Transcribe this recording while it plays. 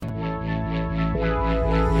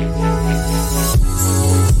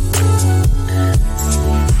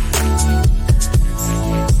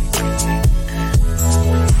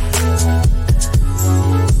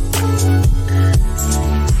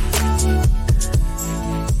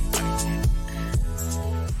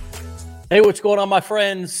Hey, what's going on, my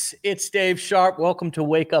friends? It's Dave Sharpe. Welcome to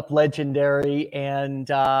Wake Up Legendary. And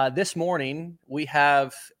this morning, we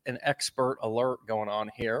have an expert alert going on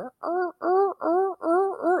here.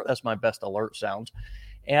 That's my best alert sounds.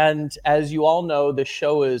 And as you all know, the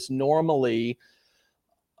show is normally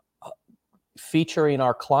featuring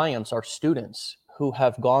our clients, our students who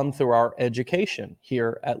have gone through our education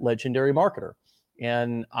here at Legendary Marketer.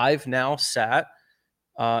 And I've now sat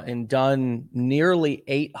and done nearly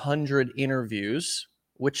 800 interviews,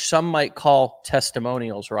 which some might call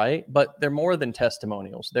testimonials, right? But they're more than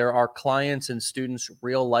testimonials. There are clients and students'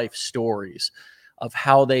 real life stories of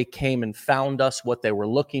how they came and found us, what they were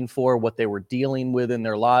looking for, what they were dealing with in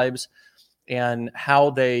their lives, and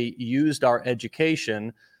how they used our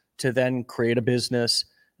education to then create a business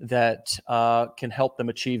that can help them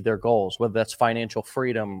achieve their goals, whether that's financial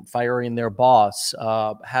freedom, firing their boss,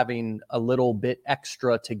 having a little bit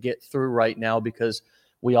extra to get through right now, because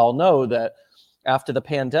we all know that after the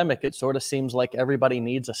pandemic, it sort of seems like everybody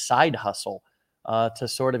needs a side hustle to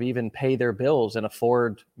sort of even pay their bills and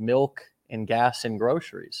afford milk and gas and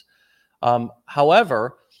groceries.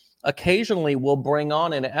 However, occasionally we'll bring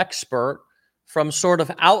on an expert from sort of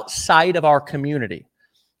outside of our community,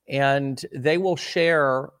 and they will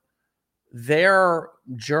share their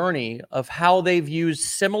journey of how they've used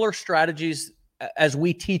similar strategies as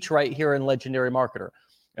we teach right here in Legendary Marketer.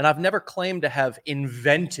 And I've never claimed to have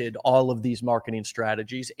invented all of these marketing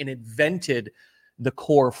strategies and invented the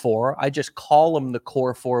core four. I just call them the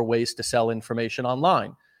core four ways to sell information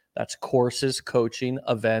online. That's courses, coaching,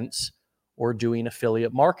 events, or doing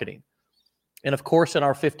affiliate marketing. And of course, in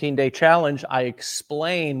our 15-day challenge, I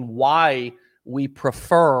explain why we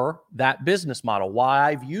prefer that business model,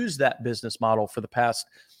 why I've used that business model for the past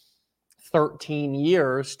 13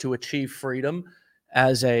 years to achieve freedom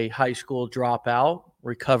as a high school dropout,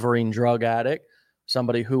 recovering drug addict,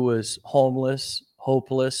 somebody who was homeless,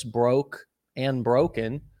 hopeless, broke, and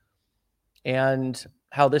broken, and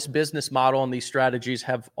how this business model and these strategies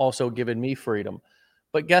have also given me freedom.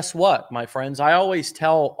 But guess what, my friends? I always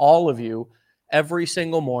tell all of you every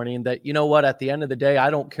single morning that, you know what, at the end of the day, I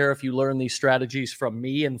don't care if you learn these strategies from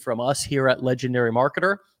me and from us here at Legendary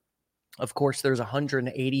Marketer. Of course, there's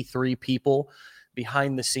 183 people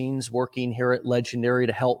behind the scenes working here at Legendary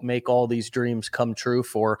to help make all these dreams come true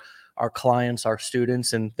for our clients, our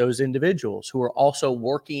students, and those individuals who are also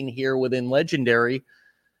working here within Legendary,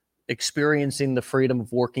 experiencing the freedom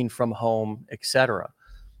of working from home, etc.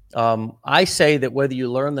 I say that whether you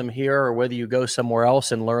learn them here or whether you go somewhere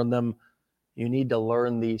else and learn them, you need to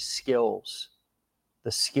learn these skills,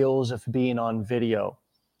 the skills of being on video,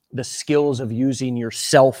 the skills of using your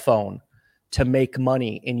cell phone to make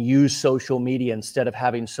money and use social media instead of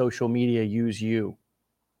having social media use you.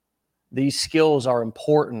 These skills are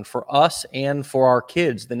important for us and for our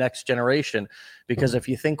kids, the next generation, because if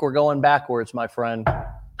you think we're going backwards, my friend,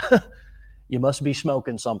 you must be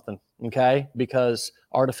smoking something, okay? Because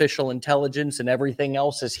artificial intelligence and everything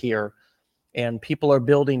else is here. And people are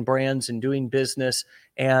building brands and doing business.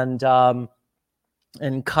 And Khanyi-Wake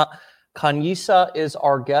is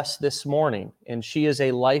our guest this morning, and she is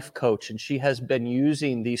a life coach, and she has been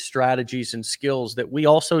using these strategies and skills that we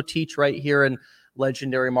also teach right here in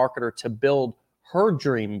Legendary Marketer to build her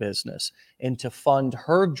dream business and to fund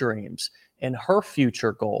her dreams and her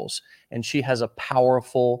future goals. And she has a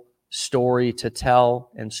powerful story to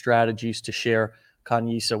tell and strategies to share.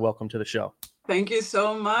 Khanyi-Wake, welcome to the show. Thank you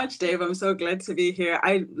so much, Dave. I'm so glad to be here.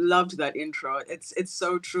 I loved that intro. It's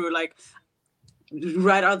so true. Like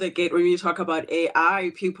right out the gate, when you talk about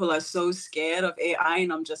AI, people are so scared of AI,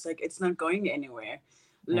 and I'm just like, it's not going anywhere.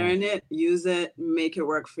 Learn it, use it, make it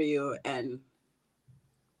work for you, and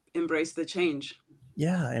embrace the change.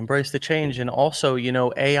 Yeah, embrace the change. And also, you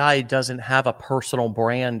know, AI doesn't have a personal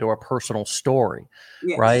brand or a personal story,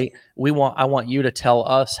 Yes. right? I want you to tell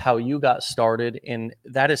us how you got started. And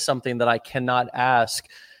that is something that I cannot ask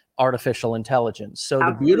artificial intelligence. So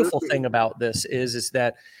the beautiful thing about this is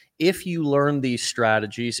that if you learn these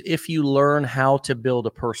strategies, if you learn how to build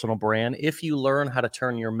a personal brand, if you learn how to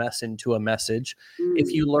turn your mess into a message, if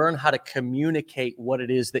you learn how to communicate what it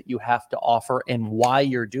is that you have to offer and why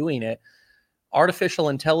you're doing it, artificial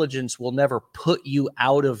intelligence will never put you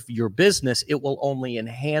out of your business. It will only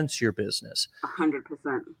enhance your business.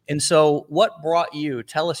 100%. And so what brought you,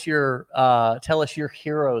 tell us your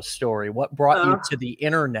hero story. What brought you to the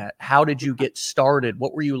internet? How did you get started?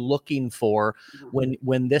 What were you looking for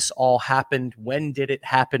when this all happened? When did it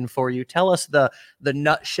happen for you? Tell us the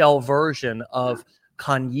nutshell version of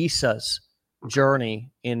Khanyi-Wake's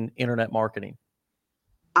journey in internet marketing.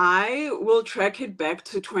 I will track it back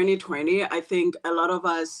to 2020. I think a lot of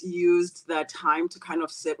us used that time to kind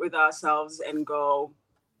of sit with ourselves and go,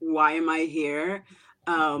 why am I here?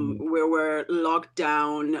 Mm, We were locked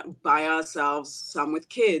down by ourselves, some with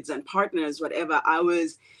kids and partners, whatever. I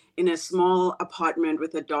was in a small apartment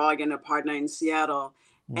with a dog and a partner in Seattle.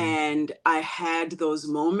 mm, And I had those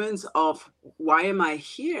moments of, why am I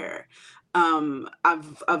here?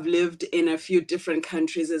 I've lived in a few different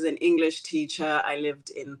countries as an English teacher. I lived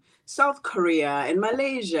in South Korea, in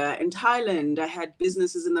Malaysia, in Thailand. I had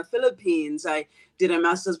businesses in the Philippines. I did a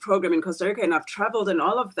master's program in Costa Rica, and I've traveled and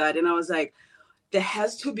all of that. And I was like, there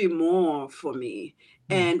has to be more for me.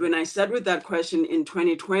 mm, And when I sat with that question in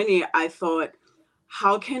 2020, I thought,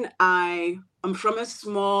 how can I? I'm from a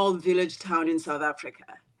small village town in South Africa.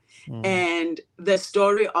 mm, And the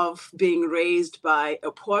story of being raised by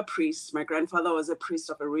a poor priest. My grandfather was a priest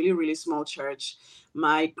of a really, really small church.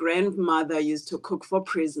 My grandmother used to cook for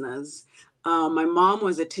prisoners. My mom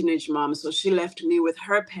was a teenage mom, so she left me with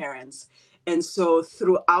her parents. And so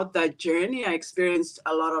throughout that journey, I experienced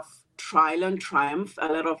a lot of trial and triumph,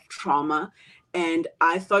 a lot of trauma. And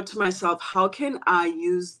I thought to myself, how can I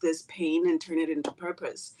use this pain and turn it into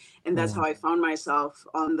purpose? And that's how mm, I found myself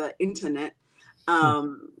on the internet, mm.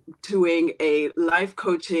 um, doing a life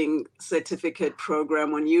coaching certificate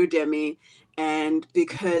program on Udemy. And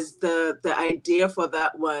because the idea for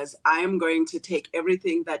that was, I am going to take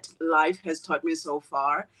everything that life has taught me so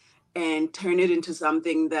far and turn it into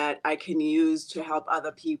something that I can use to help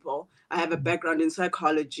other people. I have a background in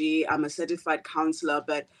psychology. I'm a certified counselor,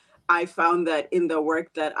 but I found that in the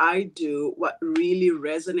work that I do, what really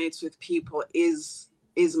resonates with people is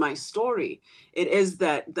my story. It is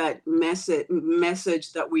that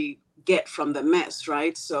message that we get from the mess,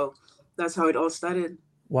 right? So that's how it all started.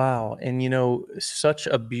 Wow. And, such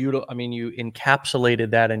a beautiful, I mean, you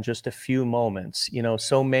encapsulated that in just a few moments.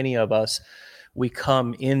 So many of us, we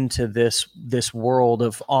come into this world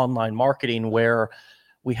of online marketing where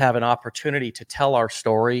we have an opportunity to tell our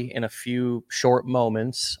story in a few short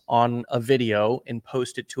moments on a video and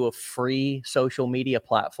post it to a free social media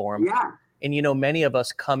platform. Yeah. And, many of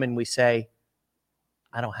us come and we say,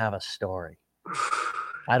 I don't have a story.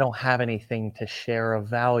 I don't have anything to share of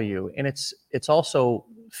value. And it's also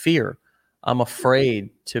fear. I'm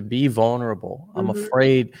afraid to be vulnerable. I'm Mm-hmm.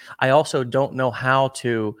 afraid. I also don't know how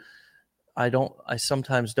to I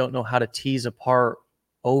sometimes don't know how to tease apart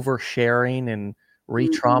oversharing and Mm-hmm.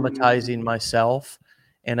 re-traumatizing myself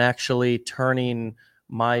and actually turning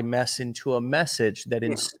my mess into a message that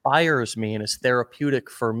Yeah. inspires me and is therapeutic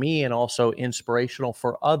for me and also inspirational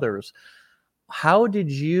for others. How did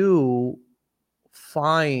you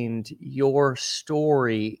find your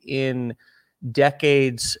story in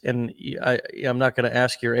decades? And I'm not going to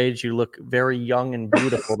ask your age. You look very young and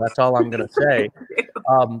beautiful. That's all I'm going to say.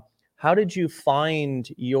 Um, how did you find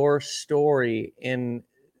your story, and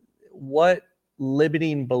what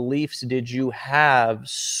limiting beliefs did you have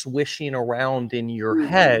swishing around in your Mm-hmm.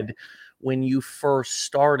 head when you first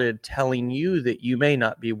started telling you that you may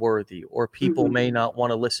not be worthy or people Mm-hmm. may not want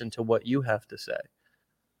to listen to what you have to say?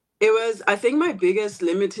 It was, I think my biggest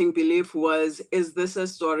limiting belief was, is this a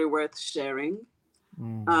story worth sharing?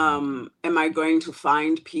 Mm, Am I going to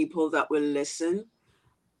find people that will listen?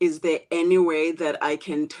 Is there any way that I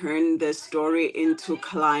can turn this story into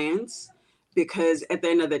clients? Because at the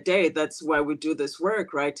end of the day, that's why we do this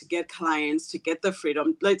work, right? To get clients, to get the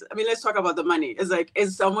freedom. Let's talk about the money. It's like,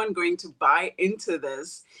 is someone going to buy into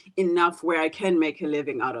this enough where I can make a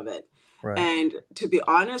living out of it? right. And to be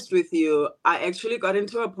honest with you, I actually got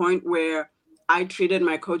into a point where I treated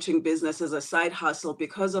my coaching business as a side hustle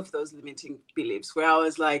because of those limiting beliefs, where I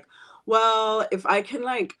was like, well, if I can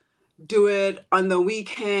do it on the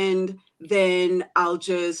weekend, then I'll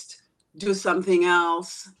just do something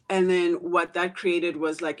else. And then what that created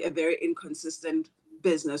was like a very inconsistent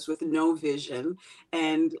business with no vision.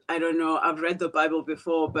 And I don't know, I've read the Bible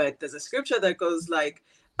before, but there's a scripture that goes like,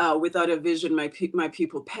 without a vision, my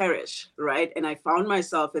people perish, right? And I found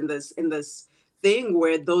myself in this thing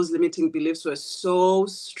where those limiting beliefs were so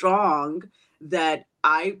strong that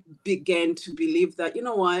I began to believe that, you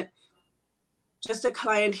know what, just a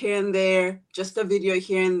client here and there, just a video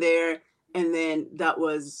here and there, and then that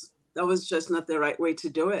was just not the right way to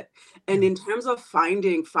do it. And Mm, in terms of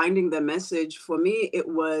finding the message, for me, it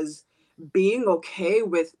was being okay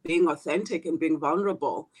with being authentic and being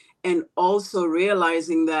vulnerable, and also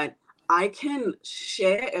realizing that I can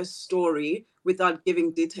share a story without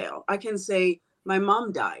giving detail. I can say my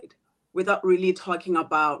mom died without really talking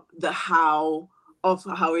about the how of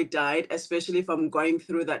how it died, especially if I'm going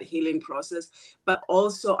through that healing process, but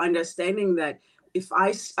also understanding that if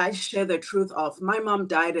I share the truth of my mom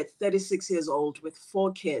died at 36 years old with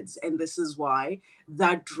 4 kids, and this is why,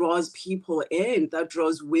 that draws people in, that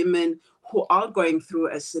draws women who are going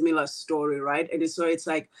through a similar story, right? And so it's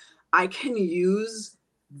like, I can use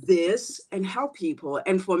this and help people.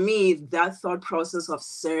 And for me, that thought process of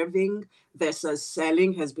serving versus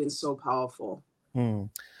selling has been so powerful. Hmm.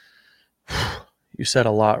 You said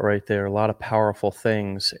a lot right there, a lot of powerful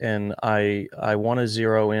things. And I want to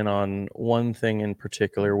zero in on one thing in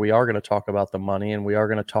particular. We are going to talk about the money, and we are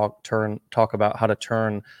going to talk about how to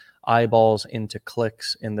turn eyeballs into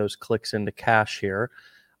clicks and those clicks into cash here.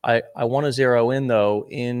 I want to zero in though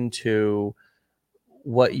into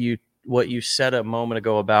what you said a moment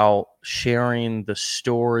ago about sharing the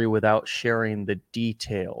story without sharing the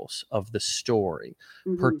details of the story,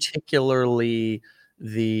 particularly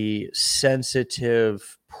the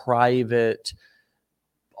sensitive, private,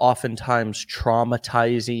 oftentimes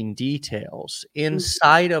traumatizing details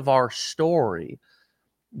inside of our story.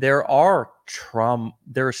 There's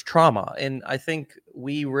trauma, and I think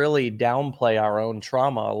we really downplay our own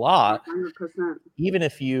trauma a lot. 100%. Even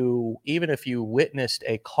if you witnessed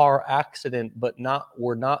a car accident but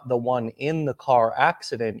were not the one in the car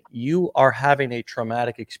accident, you are having a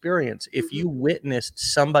traumatic experience. If you witnessed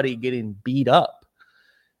somebody getting beat up,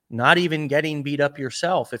 not even getting beat up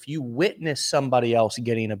yourself, if you witness somebody else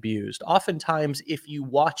getting abused, oftentimes if you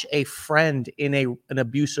watch a friend in an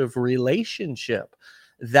abusive relationship,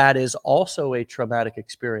 that is also a traumatic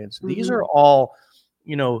experience. These are all,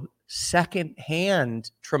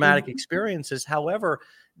 secondhand traumatic experiences. However,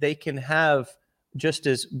 they can have just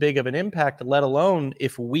as big of an impact, let alone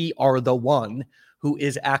if we are the one who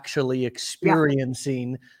is actually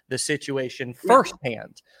experiencing the situation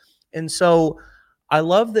firsthand. And so I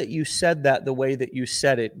love that you said that the way that you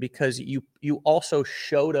said it, because you also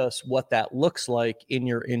showed us what that looks like in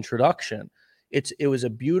your introduction. It was a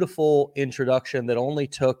beautiful introduction that only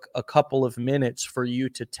took a couple of minutes for you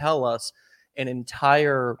to tell us an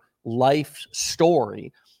entire life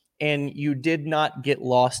story, and you did not get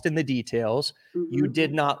lost in the details. You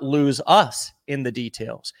did not lose us in the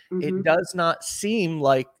details. It does not seem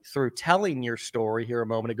like through telling your story here a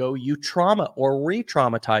moment ago, you trauma or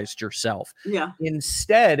re-traumatized yourself. Yeah.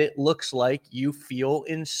 Instead, it looks like you feel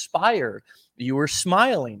inspired. You were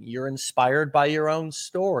smiling. You're inspired by your own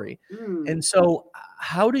story. And so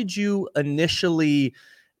how did you initially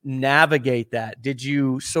navigate that? Did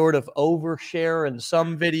you sort of overshare in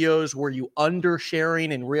some videos? Were you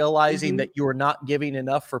undersharing and realizing that you were not giving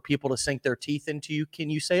enough for people to sink their teeth into you? Can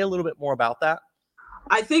you say a little bit more about that?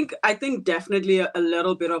 I think definitely a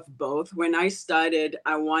little bit of both. When I started,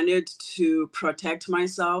 I wanted to protect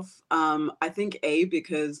myself. I think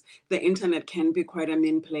because the internet can be quite a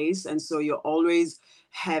mean place, and so you're always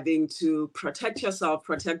having to protect yourself,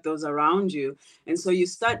 protect those around you, and so you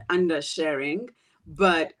start undersharing,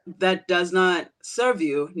 but that does not serve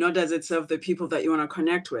you, nor does it serve the people that you want to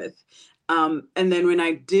connect with. And then when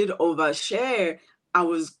I did overshare, I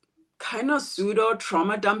was kind of pseudo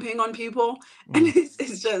trauma dumping on people. And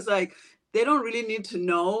it's just like, they don't really need to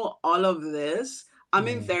know all of this. I'm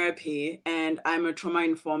in therapy and I'm a trauma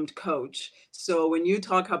informed coach. So when you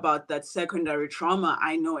talk about that secondary trauma,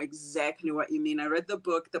 I know exactly what you mean. I read the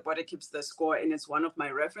book, The Body Keeps the Score, and it's one of my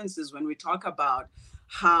references when we talk about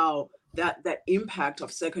how that impact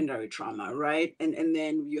of secondary trauma, right? And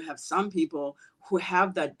then you have some people who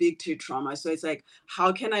have that big T trauma. So it's like,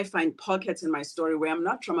 how can I find pockets in my story where I'm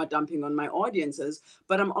not trauma dumping on my audiences,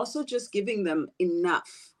 but I'm also just giving them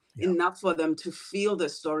enough for them to feel the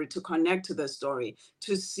story, to connect to the story,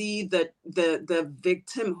 to see the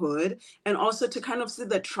victimhood, and also to kind of see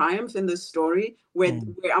the triumph in the story where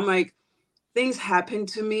I'm like, things happen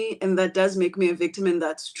to me and that does make me a victim, and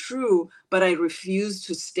that's true, but I refuse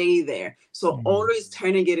to stay there. So always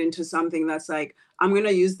turning it into something that's like, I'm going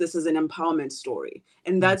to use this as an empowerment story.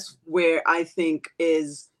 And that's where I think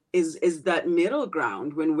is that middle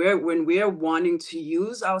ground, when we're wanting to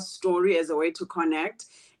use our story as a way to connect.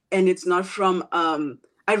 And it's not from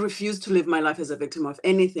I refuse to live my life as a victim of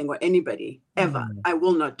anything or anybody ever. I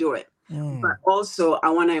will not do it. But also I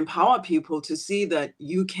want to empower people to see that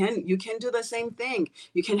you can do the same thing.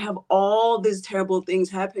 You can have all these terrible things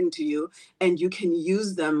happen to you, and you can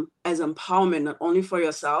use them as empowerment, not only for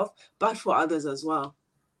yourself, but for others as well.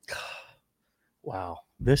 Wow.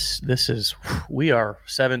 This is, we are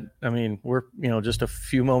we're, just a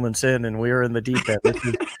few moments in and we're in the deep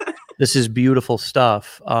end. This is beautiful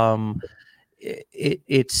stuff.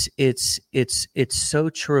 It's so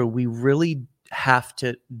true. We really have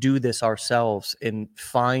to do this ourselves and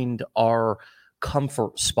find our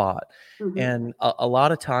comfort spot. Mm-hmm. And a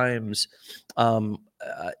lot of times, we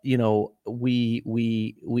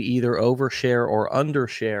either overshare or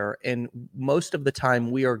undershare, and most of the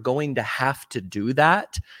time we are going to have to do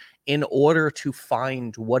that in order to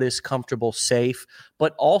find what is comfortable, safe,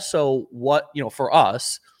 but also what, for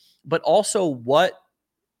us, but also what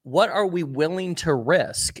are we willing to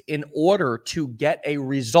risk in order to get a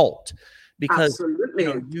result? Because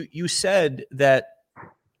Absolutely. you said that,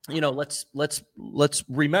 let's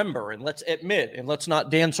remember and let's admit and let's not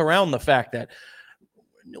dance around the fact that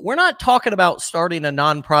we're not talking about starting a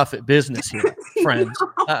nonprofit business here, friends.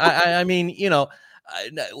 I mean,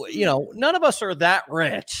 none of us are that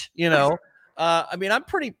rich. I mean, I'm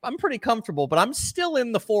pretty comfortable, but I'm still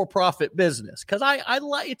in the for-profit business because I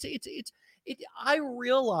like I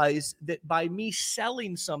realize that by me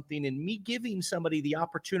selling something and me giving somebody the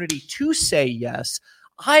opportunity to say yes,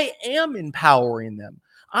 I am empowering them.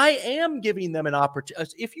 I am giving them an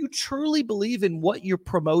opportunity. If you truly believe in what you're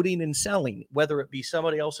promoting and selling, whether it be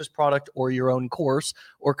somebody else's product or your own course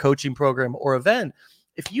or coaching program or event,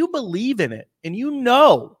 if you believe in it and you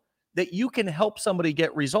know that you can help somebody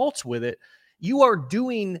get results with it, you are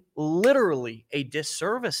doing literally a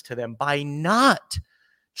disservice to them by not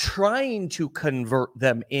trying to convert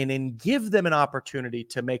them in and give them an opportunity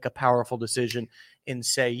to make a powerful decision and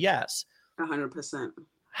say yes. 100%.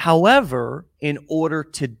 However, in order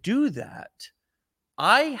to do that,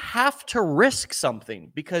 I have to risk something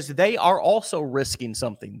because they are also risking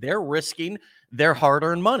something. They're risking their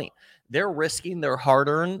hard-earned money. They're risking their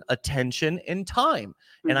hard-earned attention and time.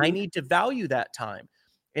 And I need to value that time.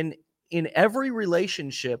 And in every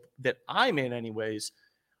relationship that I'm in anyways,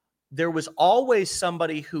 there was always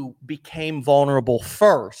somebody who became vulnerable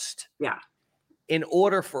first. Yeah. In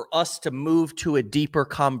order for us to move to a deeper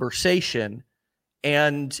conversation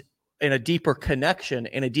and in a deeper connection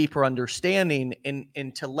and a deeper understanding,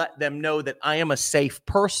 and to let them know that I am a safe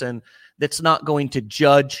person that's not going to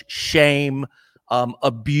judge, shame,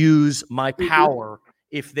 abuse my power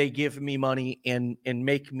if they give me money and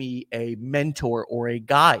make me a mentor or a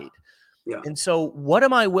guide. Yeah. And so what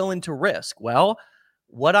am I willing to risk? Well,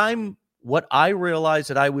 what I realized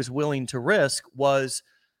that I was willing to risk was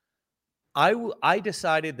I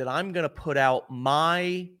decided that I'm going to put out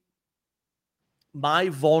my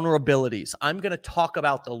vulnerabilities. I'm going to talk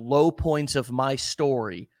about the low points of my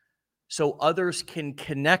story so others can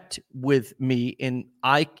connect with me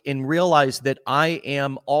and realize that I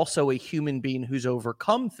am also a human being who's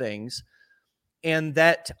overcome things, and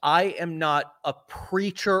that I am not a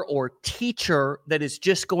preacher or teacher that is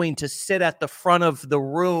just going to sit at the front of the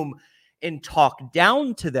room and talk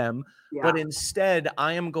down to them, but instead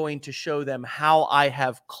I am going to show them how I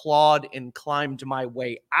have clawed and climbed my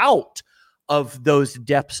way out of those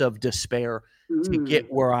depths of despair to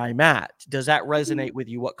get where I'm at. Does that resonate with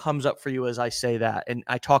you? What comes up for you as I say that? And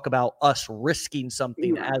I talk about us risking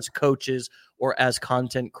something as coaches or as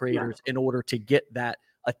content creators in order to get that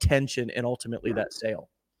attention and ultimately that sale.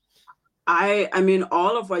 I mean,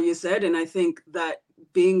 all of what you said, and I think that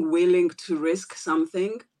being willing to risk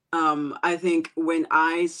something, I think when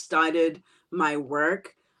I started my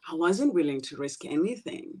work, I wasn't willing to risk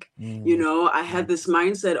anything. I had this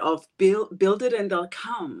mindset of build it and they'll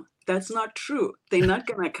come. That's not true. They're not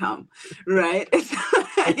gonna come, right? It's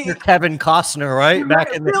like your Kevin Costner, right?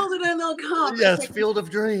 Back in the build it and they'll come. Yes, like, Field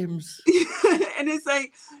of Dreams. And it's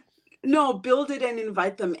like, no, build it and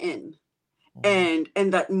invite them in. And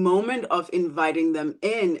that moment of inviting them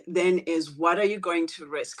in then is, what are you going to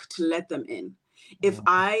risk to let them in? If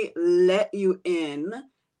I let you in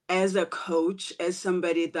as a coach, as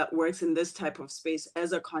somebody that works in this type of space,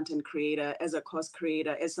 as a content creator, as a course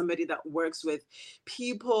creator, as somebody that works with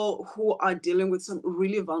people who are dealing with some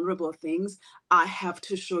really vulnerable things, I have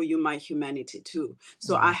to show you my humanity too.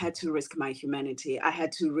 So I had to risk my humanity. I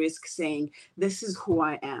had to risk saying, this is who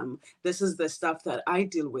I am. This is the stuff that I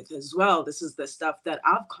deal with as well. This is the stuff that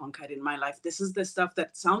I've conquered in my life. This is the stuff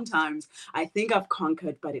that sometimes I think I've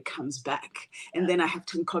conquered, but it comes back. And then I have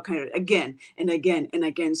to conquer it again and again and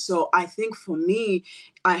again. So I think for me,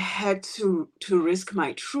 I had to risk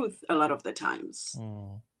my truth a lot of the times.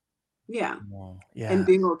 Yeah. And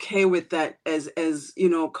being okay with that, as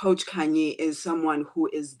Coach Khanyi is someone who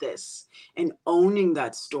is this, and owning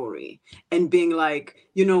that story and being like,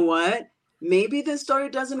 you know what, maybe this story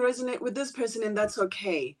doesn't resonate with this person, and that's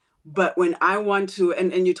okay. But when I want to,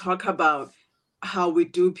 and you talk about how we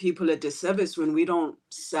do people a disservice when we don't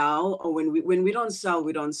sell, or when we don't sell,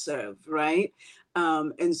 we don't serve, right?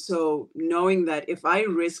 And so knowing that if I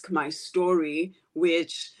risk my story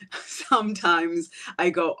which sometimes I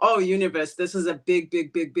go, oh, universe, this is a big,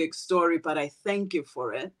 big, big, big story, but I thank you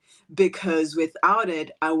for it, because without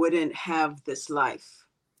it, I wouldn't have this life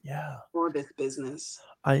or this business.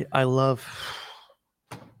 I love.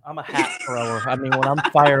 I'm a hat thrower. I mean, when I'm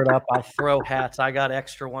fired up, I throw hats. I got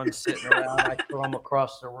extra ones sitting around. I throw them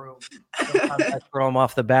across the room. Sometimes I throw them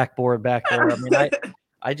off the backboard back there. I mean,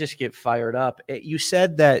 I just get fired up. You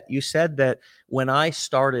said that when I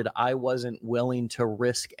started, I wasn't willing to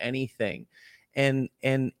risk anything, and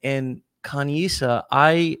Khanyi-sa,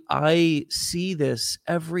 I see this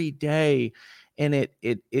every day, and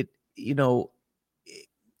it you know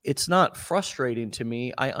it's not frustrating to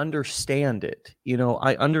me. I understand it.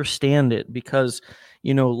 I understand it because,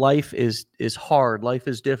 life is hard. Life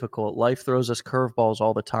is difficult. Life throws us curveballs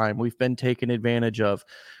all the time. We've been taken advantage of.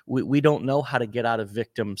 We don't know how to get out of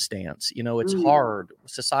victim stance. It's hard.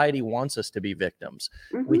 Society wants us to be victims.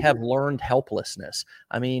 We have learned helplessness.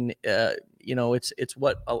 I mean, it's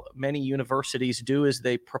what many universities do is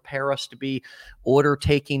they prepare us to be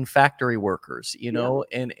order-taking factory workers,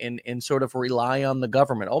 and sort of rely on the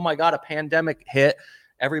government. Oh my God, a pandemic hit.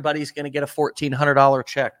 Everybody's going to get a $1,400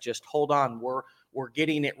 check. Just hold on. We're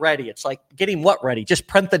getting it ready. It's like getting what ready? Just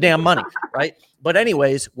print the damn money, right? But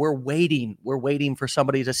anyways, we're waiting. We're waiting for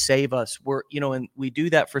somebody to save us. And we do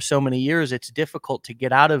that for so many years. It's difficult to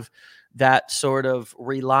get out of that sort of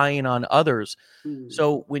relying on others.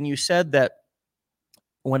 So when you said that,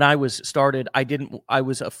 when I was started, I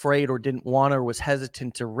was afraid or didn't want or was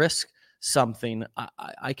hesitant to risk something.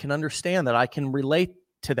 I can understand that. I can relate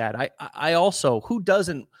to that. I also, who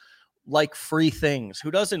doesn't like free things?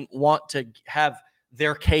 Who doesn't want to have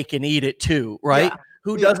their cake and eat it too, right?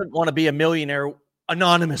 Who doesn't want to be a millionaire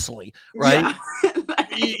anonymously, right?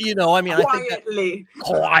 I mean,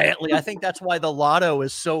 quietly. I think that's why the lotto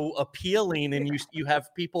is so appealing. And you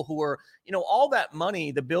have people who are, all that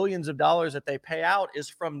money, the billions of dollars that they pay out is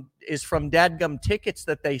from dadgum tickets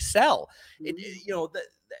that they sell.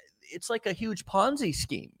 It's like a huge Ponzi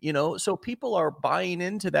scheme, so people are buying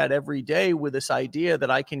into that every day with this idea that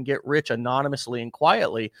I can get rich anonymously and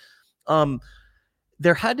quietly.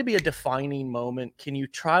 There had to be a defining moment. Can you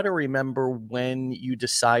try to remember when you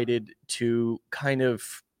decided to kind of,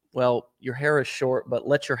 well, your hair is short, but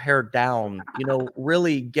let your hair down,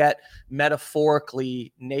 really get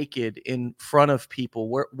metaphorically naked in front of people?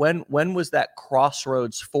 When was that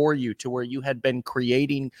crossroads for you to where you had been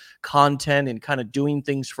creating content and kind of doing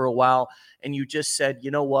things for a while, and you just said, you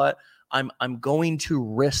know what, I'm going to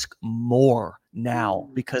risk more now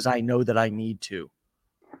because I know that I need to?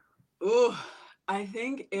 Oh, I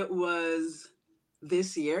think it was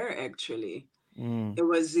this year, actually. It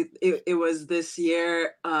was this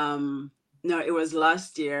year. No, it was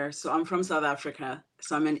last year. So I'm from South Africa.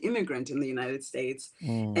 So I'm an immigrant in the United States.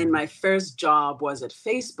 And my first job was at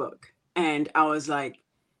Facebook. And I was like,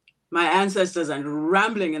 my ancestors are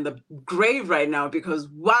rambling in the grave right now because,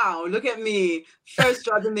 wow, look at me. First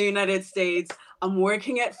job in the United States. I'm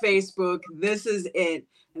working at Facebook. This is it.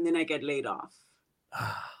 And then I get laid off.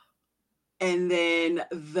 And then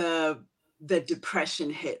the depression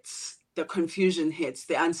hits, the confusion hits,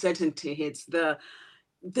 the uncertainty hits,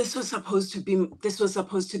 this was supposed to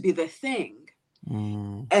be the thing.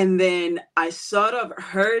 And then I sort of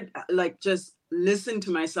heard, like, just listen to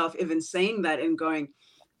myself even saying that and going,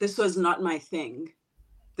 this was not my thing.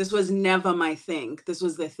 This was never my thing. This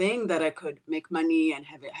was the thing that I could make money and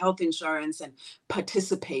have health insurance and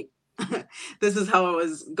participate. This is how I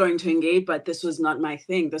was going to engage, but this was not my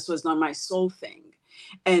thing. This was not my soul thing.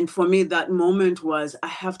 And for me, that moment was, I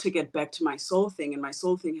have to get back to my soul thing. And my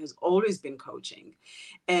soul thing has always been coaching.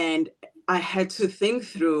 And I had to think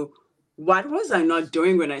through, what was I not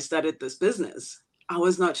doing when I started this business? I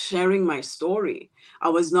was not sharing my story. I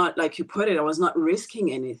was not, like you put it, I was not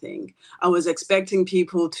risking anything. I was expecting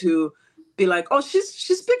people to be like, oh, she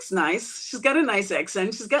speaks nice. She's got a nice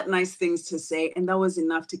accent. She's got nice things to say. And that was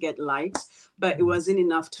enough to get likes, but it wasn't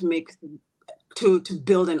enough to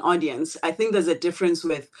build an audience. I think there's a difference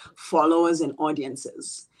with followers and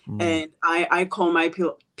audiences. And I call my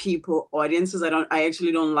people audiences. I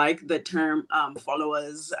actually don't like the term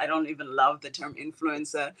followers. I don't even love the term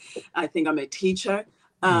influencer. I think I'm a teacher.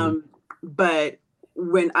 But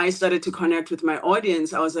when I started to connect with my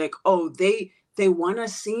audience, I was like, oh, they want to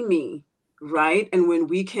see me, right? And when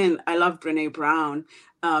I love Brene Brown.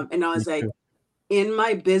 And I was like, in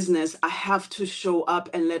my business, I have to show up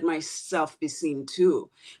and let myself be seen too.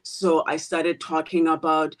 So I started talking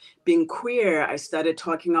about being queer. I started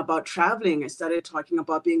talking about traveling. I started talking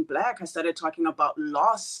about being Black. I started talking about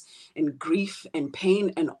loss and grief and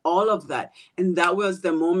pain and all of that. And that was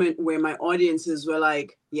the moment where my audiences were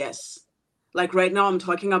like, yes, Like right now, I'm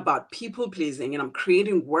talking about people pleasing and I'm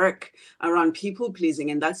creating work around people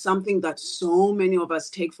pleasing. And that's something that so many of us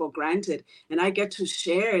take for granted. And I get to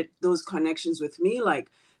share those connections with me. Like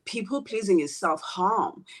people pleasing is self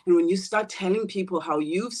harm. And when you start telling people how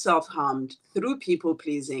you've self harmed through people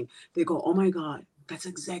pleasing, they go, oh my God, that's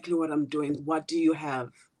exactly what I'm doing. What do you have?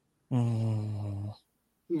 Mm.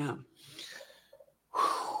 Yeah.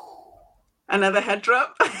 Another head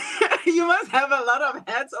drop. You must have a lot of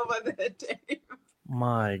heads over there, Dave.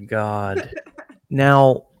 My God.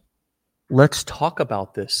 Now, let's talk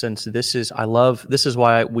about this, since this is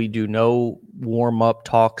why we do no warm-up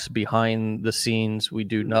talks behind the scenes. We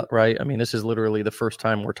do not, right? I mean, this is literally the first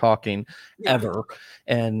time we're talking Yeah. ever.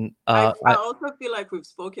 And I also feel like we've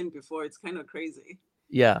spoken before. It's kind of crazy.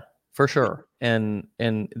 yeah, for sure. And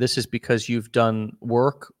this is because you've done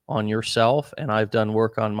work on yourself and I've done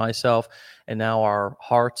work on myself, and now our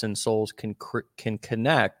hearts and souls can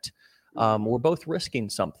connect. We're both risking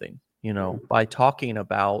something, by talking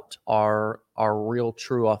about our real,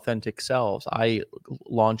 true, authentic selves. I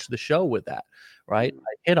launched the show with that, right?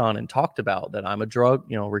 I hit on and talked about that I'm a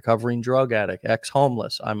recovering drug addict,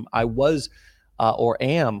 ex-homeless. I was or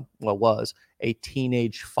am, well, was a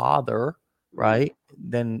teenage father, right?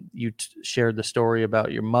 Then you shared the story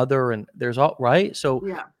about your mother, and there's all right. So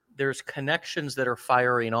Yeah. there's connections that are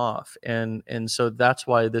firing off, and so that's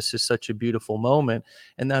why this is such a beautiful moment,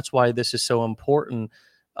 and that's why this is so important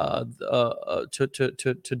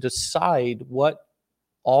to decide what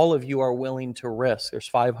all of you are willing to risk. There's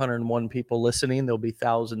 501 people listening. There'll be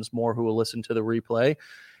thousands more who will listen to the replay.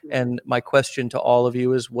 And my question to all of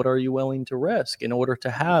you is, what are you willing to risk in order to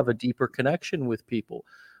have a deeper connection with people?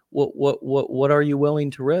 What are you willing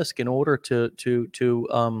to risk in order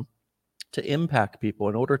to impact people,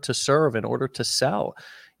 in order to serve, in order to sell?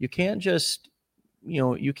 You can't just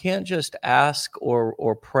ask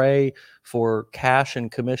or pray for cash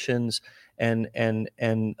and commissions and then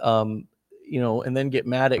get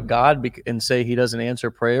mad at God and say he doesn't answer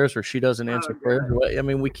prayers or she doesn't answer prayers. I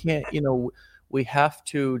mean, we can't, we have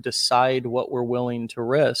to decide what we're willing to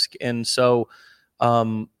risk. And so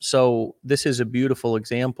this is a beautiful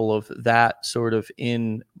example of that sort of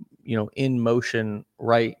in motion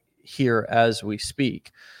right here as we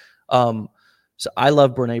speak. So I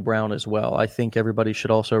love Brene Brown as well. I think everybody should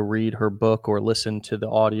also read her book or listen to the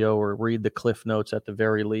audio or read the cliff notes at the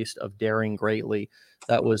very least of Daring Greatly.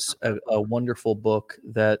 That was a wonderful book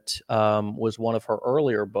that was one of her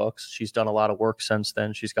earlier books. She's done a lot of work since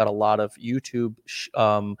then. She's got a lot of YouTube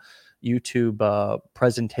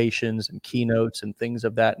presentations and keynotes and things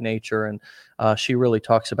of that nature. And she really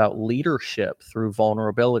talks about leadership through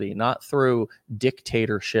vulnerability, not through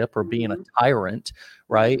dictatorship or being a tyrant,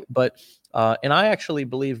 right? But and I actually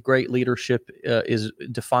believe great leadership is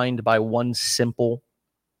defined by one simple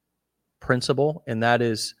principle, and that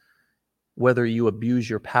is whether you abuse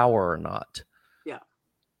your power or not. Yeah.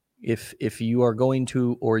 If you are going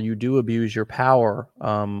to, or you do abuse your power,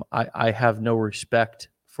 I have no respect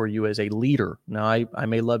for you as a leader. Now, I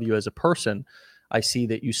may love you as a person. I see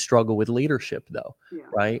that you struggle with leadership, though,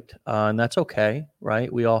 right? And that's okay, right?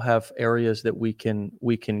 We all have areas that we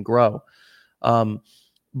can grow.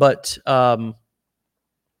 But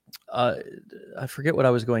I forget what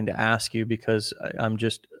I was going to ask you, because I'm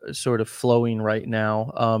just sort of flowing right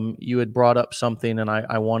now. You had brought up something, and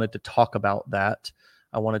I wanted to talk about that.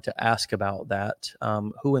 I wanted to ask about that.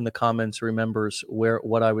 Who in the comments remembers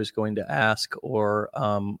what I was going to ask? Or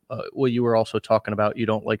well, you were also talking about you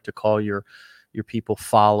don't like to call your people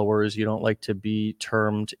followers. You don't like to be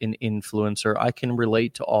termed an influencer. I can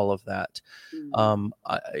relate to all of that.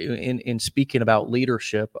 In speaking about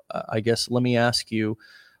leadership, I guess let me ask you,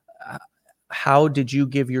 how did you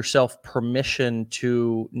give yourself permission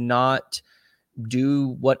to not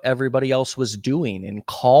do what everybody else was doing and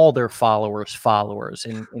call their followers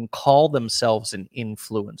and call themselves an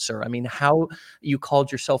influencer? I mean, how you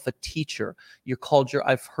called yourself a teacher,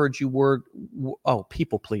 I've heard you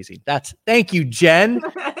people pleasing. Thank you, Jen.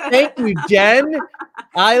 Thank you, Jen.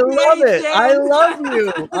 I love it. I love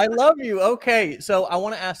you. I love you. Okay. So I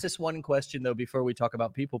want to ask this one question, though, before we talk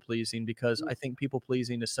about people pleasing, because I think people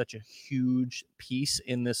pleasing is such a huge piece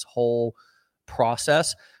in this whole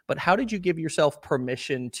process. But how did you give yourself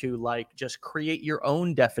permission to just create your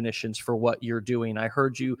own definitions for what you're doing? I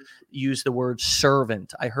heard you use the word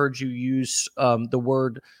servant. I heard you use the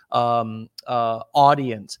word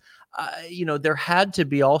audience. There had to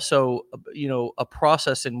be also, a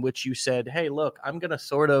process in which you said, hey, look, I'm going to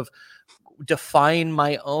sort of define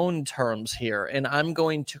my own terms here, and I'm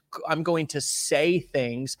going to say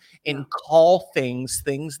things and call things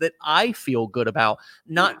that I feel good about,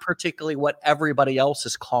 not particularly what everybody else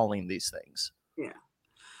is calling these things. Yeah.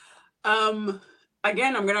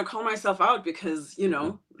 Again, I'm gonna call myself out because,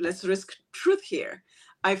 let's risk truth here.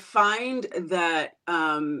 I find that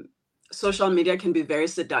social media can be very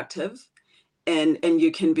seductive, and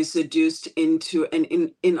you can be seduced into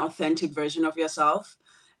an inauthentic version of yourself,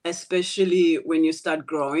 especially when you start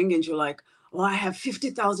growing and you're like, oh, I have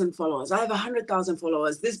 50,000 followers, I have 100,000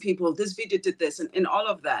 followers, this video did this, and all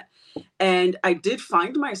of that. And I did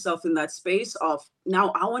find myself in that space of,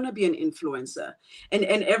 now I want to be an influencer. And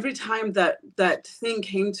every time that thing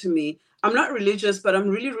came to me, I'm not religious, but I'm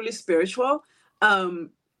really, really spiritual. And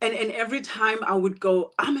every time I would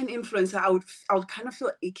go, I'm an influencer, I would kind of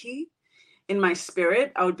feel icky in my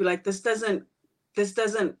spirit. I would be like, this doesn't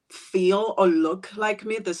feel or look like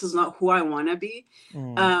me. This is not who I want to be.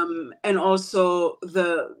 And also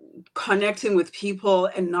the connecting with people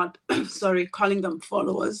and not calling them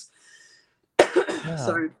followers.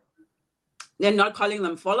 Sorry. And not calling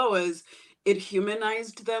them followers, it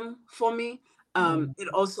humanized them for me. It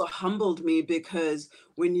also humbled me, because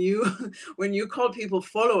when you when you call people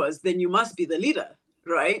followers, then you must be the leader,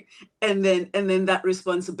 right? And then that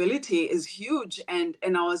responsibility is huge. And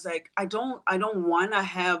I was like, I don't want to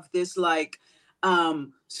have this like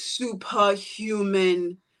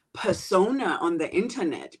superhuman persona on the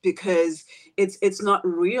internet, because it's not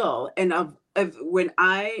real. And when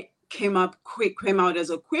I came out as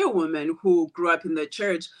a queer woman who grew up in the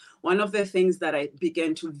church, one of the things that I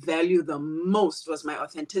began to value the most was my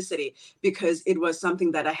authenticity, because it was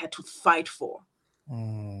something that I had to fight for.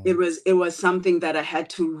 It was something that I had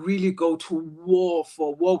to really go to war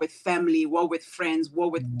for: war with family, war with friends, war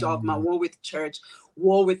with dogma, war with church,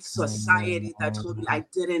 war with society that told me I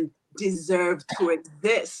didn't deserve to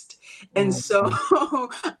exist. And so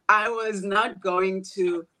I was not going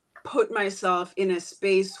to put myself in a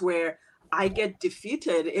space where I get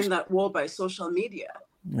defeated in that war by social media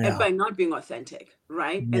and by not being authentic,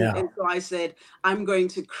 right? And so I said, I'm going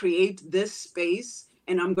to create this space,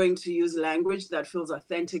 and I'm going to use language that feels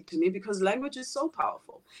authentic to me, because language is so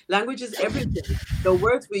powerful. Language is everything. The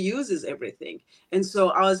words we use is everything. And so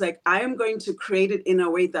I was like, I am going to create it in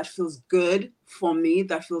a way that feels good for me,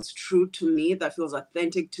 that feels true to me, that feels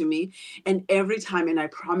authentic to me. And every time, and I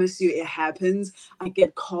promise you it happens, I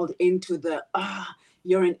get called into the,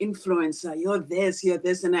 you're an influencer, you're this.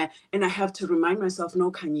 And I have to remind myself,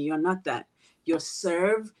 no, Khanyi, you're not that. You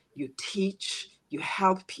serve, you teach, you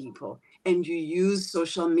help people, and you use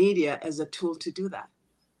social media as a tool to do that.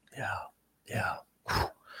 Yeah.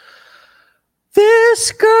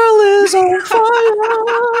 This girl is on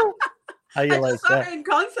fire. How you like that? I just saw her in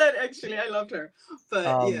concert, actually. I loved her.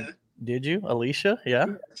 But yeah. Did you, Alicia? Yeah.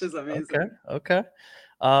 She's amazing. Okay.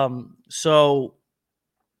 So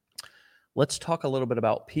let's talk a little bit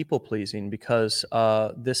about people pleasing, because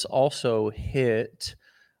this also hit.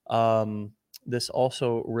 This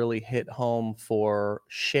also really hit home for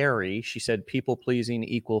Sherry. She said, people pleasing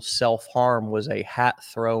equals self-harm was a hat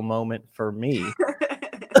throw moment for me.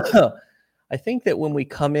 I think that when we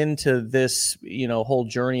come into this, whole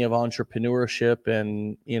journey of entrepreneurship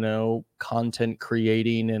and, content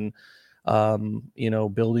creating and,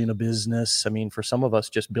 building a business. I mean, for some of us,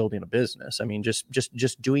 just building a business. I mean,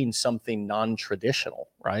 just doing something non-traditional,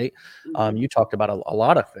 right? You talked about a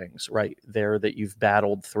lot of things right there that you've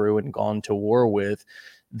battled through and gone to war with,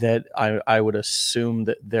 that I would assume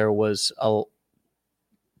that there was a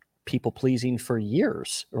people pleasing for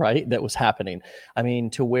years, right? That was happening. I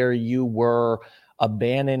mean, to where you were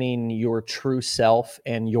abandoning your true self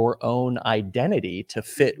and your own identity to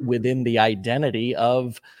fit within the identity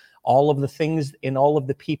of all of the things in all of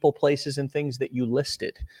the people, places, and things that you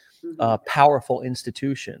listed. Powerful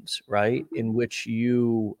institutions, right? In which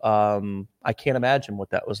you, I can't imagine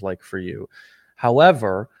what that was like for you.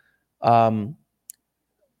 However,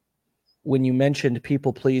 when you mentioned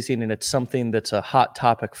people pleasing, and it's something that's a hot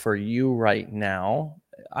topic for you right now,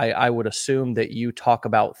 I would assume that you talk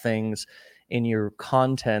about things in your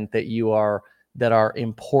content that are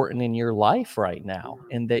important in your life right now,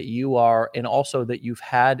 and that you are, and also that you've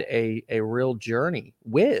had a real journey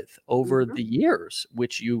with over the years,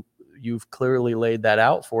 which you've clearly laid that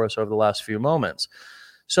out for us over the last few moments.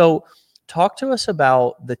 So talk to us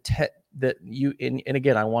about that you, and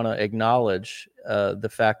again, I want to acknowledge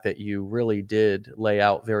the fact that you really did lay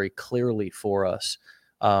out very clearly for us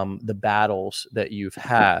the battles that you've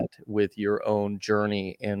had with your own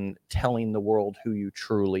journey in telling the world who you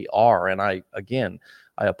truly are. And I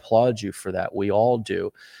applaud you for that. We all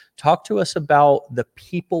do. Talk to us about the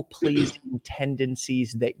people pleasing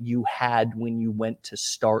tendencies that you had when you went to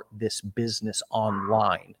start this business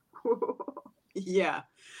online. Yeah.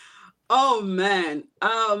 Oh man.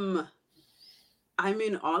 I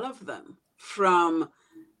mean, all of them, from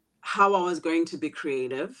how I was going to be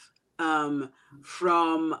creative,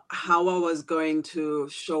 from how I was going to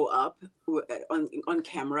show up on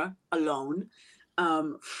camera alone,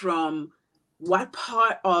 from what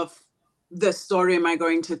part of the story am I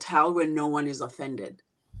going to tell when no one is offended?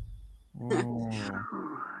 Mm.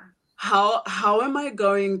 How am I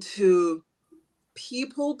going to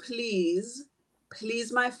people please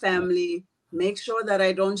my family, make sure that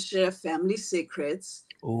I don't share family secrets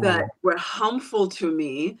that Ooh. were harmful to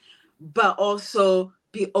me, but also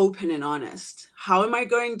be open and honest? How am I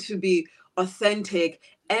going to be authentic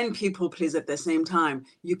and people please at the same time?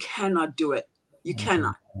 You cannot do it. You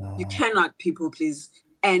cannot. You cannot people please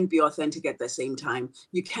and be authentic at the same time.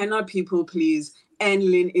 You cannot people please and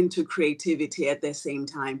lean into creativity at the same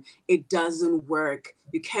time. It doesn't work.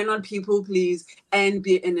 You cannot people please and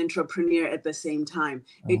be an entrepreneur at the same time.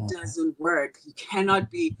 It doesn't work. You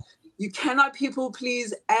cannot people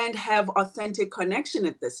please and have authentic connection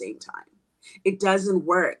at the same time. It doesn't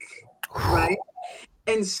work, right?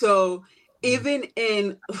 And so even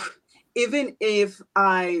if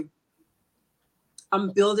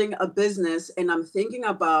I'm building a business and I'm thinking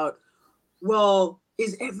about, well,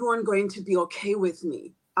 is everyone going to be okay with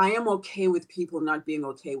me? I am okay with people not being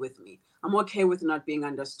okay with me. I'm okay with not being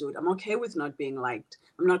understood. I'm okay with not being liked.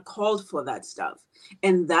 I'm not called for that stuff.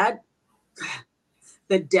 And that,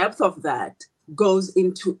 the depth of that goes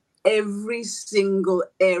into every single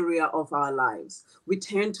area of our lives. We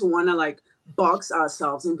tend to want to like box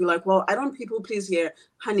ourselves and be like, well, I don't people please here.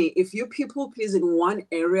 Honey, if you people please in one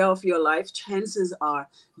area of your life, chances are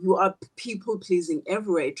you are people pleasing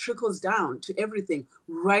everywhere. It trickles down to everything,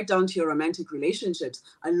 right down to your romantic relationships.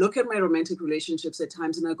 I look at my romantic relationships at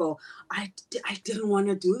times and I go, I didn't want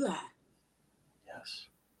to do that. Yes.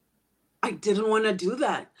 I didn't want to do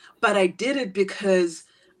that, but I did it because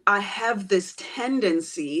I have this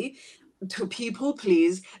tendency to people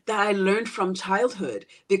please that I learned from childhood.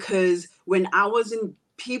 Because when I was in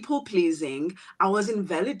people pleasing, I wasn't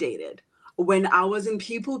validated. When I was in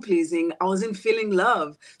people pleasing, I wasn't feeling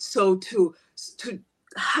love. So to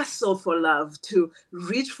hustle for love, to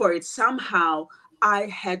reach for it, somehow I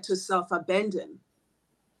had to self-abandon.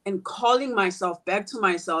 And calling myself back to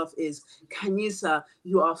myself is, Khanyi-sa,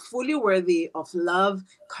 you are fully worthy of love,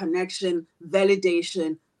 connection,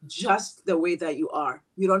 validation, just the way that you are.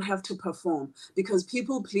 You don't have to perform, because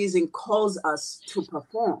people pleasing calls us to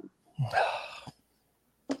perform.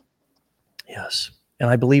 Yes. And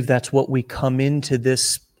I believe that's what we come into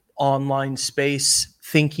this online space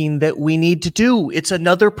thinking that we need to do. It's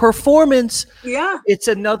another performance. Yeah. It's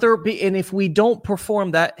another, and if we don't perform,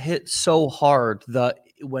 that hits so hard.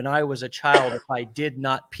 When I was a child, if I did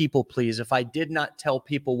not people please, if I did not tell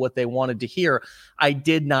people what they wanted to hear, I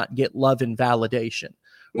did not get love and validation,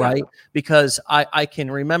 right? Yeah. Because I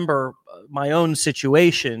can remember my own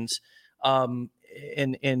situations, in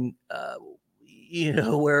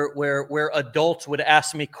where adults would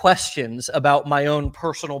ask me questions about my own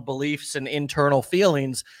personal beliefs and internal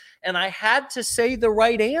feelings, and I had to say the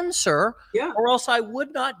right answer, Yeah. or else I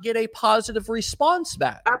would not get a positive response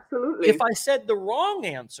back. Absolutely. If I said the wrong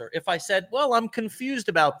answer, if I said, well, I'm confused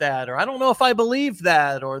about that, or I don't know if I believe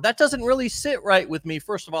that, or that doesn't really sit right with me.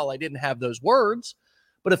 First of all, I didn't have those words.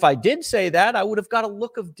 But if I did say that, I would have got a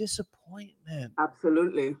look of disappointment.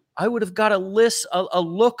 Absolutely. I would have got a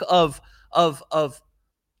look of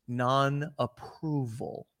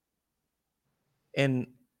non-approval. And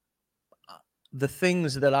the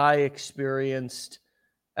things that I experienced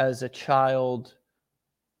as a child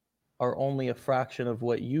are only a fraction of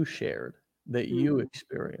what you shared, that you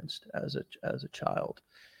experienced as a child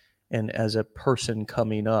and as a person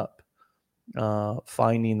coming up,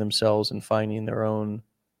 finding themselves and finding their own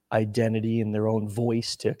identity and their own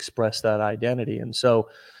voice to express that identity. And so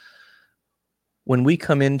when we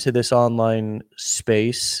come into this online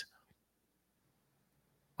space,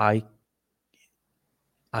 I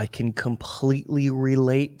can completely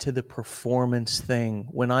relate to the performance thing.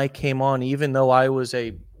 When I came on, even though I was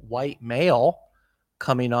a white male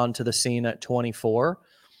coming onto the scene at 24,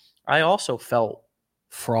 I also felt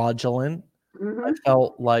fraudulent. I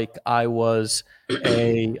felt like I was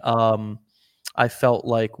I felt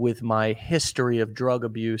like, with my history of drug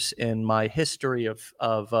abuse and my history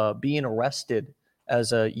of being arrested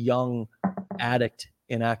as a young addict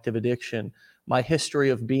in active addiction, my history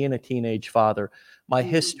of being a teenage father, my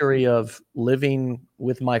history of living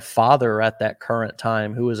with my father at that current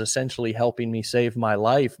time, who was essentially helping me save my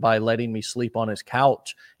life by letting me sleep on his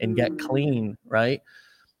couch and get clean, right?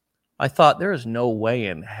 I thought, there is no way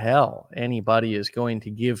in hell anybody is going to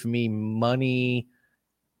give me money,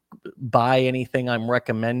 buy anything I'm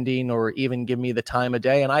recommending, or even give me the time of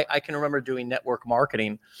day. And I can remember doing network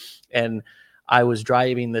marketing, and I was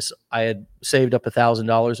driving this. I had saved up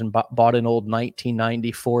 $1,000 and bought an old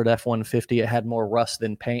 1990 Ford F-150. It had more rust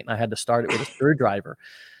than paint, and I had to start it with a screwdriver.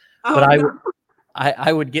 But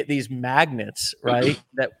I would get these magnets, right?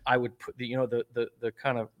 That I would put, the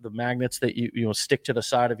kind of the magnets that you stick to the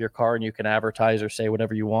side of your car, and you can advertise or say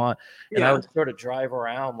whatever you want. And I would sort of drive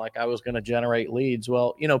around like I was going to generate leads.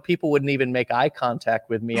 Well, people wouldn't even make eye contact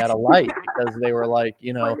with me at a light because they were like,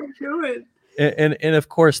 what are you doing? And of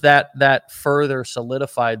course that further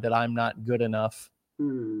solidified that I'm not good enough,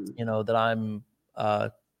 that I'm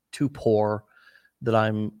too poor, that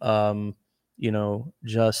I'm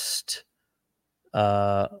just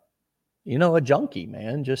a junkie,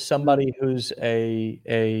 man, just somebody who's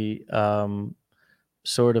a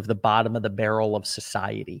sort of the bottom of the barrel of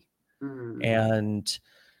society. And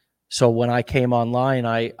so when I came online,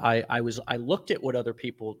 I looked at what other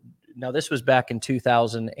people. Now this was back in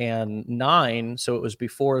 2009, so it was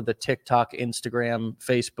before the TikTok, Instagram,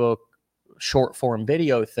 Facebook short form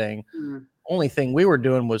video thing. Only thing we were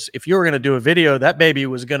doing was, if you were going to do a video, that baby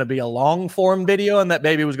was going to be a long form video, and that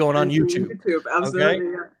baby was going on YouTube. Absolutely.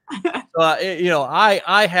 Okay? So,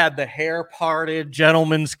 I had the hair parted,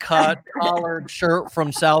 gentleman's cut, collared shirt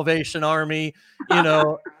from Salvation Army.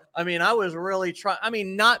 I was really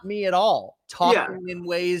trying. Not me at all. Talking in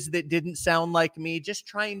ways that didn't sound like me, just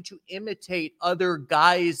trying to imitate other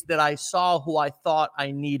guys that I saw who I thought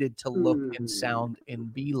I needed to look and sound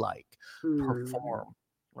and be like. Perform.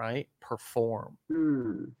 Right? Perform.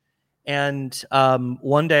 And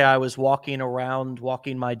one day I was walking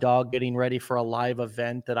my dog, getting ready for a live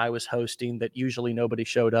event that I was hosting that usually nobody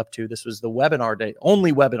showed up to. This was the webinar day,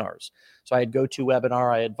 only webinars. So I had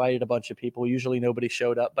GoToWebinar. I invited a bunch of people. Usually nobody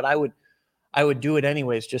showed up, but I would do it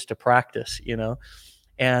anyways just to practice,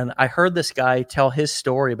 And I heard this guy tell his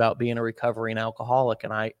story about being a recovering alcoholic.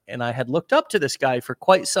 And I had looked up to this guy for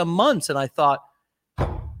quite some months, and I thought,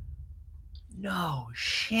 no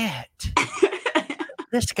shit.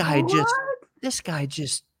 This guy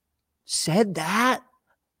just said that.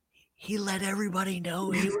 He let everybody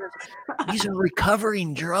know he's a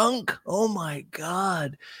recovering drunk. Oh my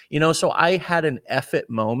God. So I had an F it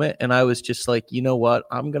moment, and I was just like, you know what?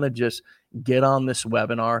 I'm going to just get on this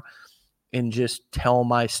webinar and just tell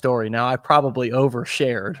my story. Now, I probably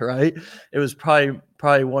overshared, right? It was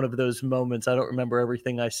probably one of those moments. I don't remember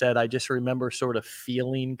everything I said. I just remember sort of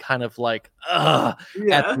feeling kind of like, at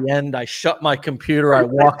the end. I shut my computer. I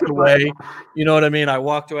walked away. You know what I mean? I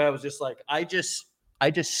walked away. I was just like, I just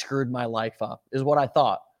screwed my life up, is what I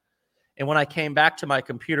thought. And when I came back to my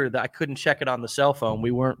computer, that I couldn't check it on the cell phone.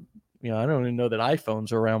 We weren't, I don't even know that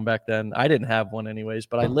iPhones were around back then. I didn't have one anyways,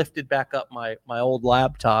 but I lifted back up my old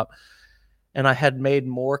laptop, and I had made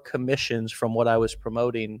more commissions from what I was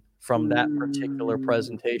promoting from that particular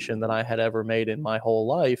presentation than I had ever made in my whole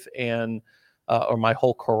life, and or my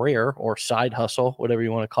whole career, or side hustle, whatever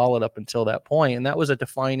you want to call it, up until that point. And that was a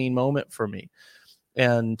defining moment for me.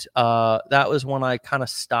 And that was when I kind of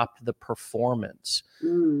stopped the performance,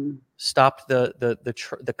 stopped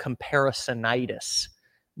the comparisonitis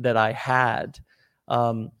that I had.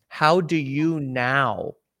 How do you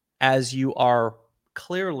now, as you are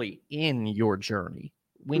clearly in your journey,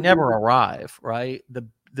 we never arrive, right?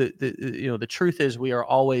 The truth is, we are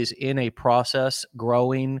always in a process,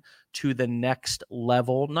 growing to the next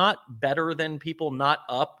level, not better than people, not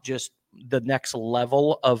up, just the next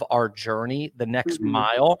level of our journey, the next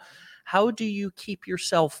mile. How do you keep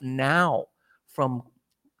yourself now from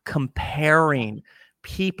comparing,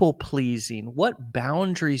 people pleasing? What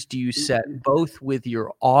boundaries do you set, both with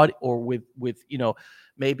your or with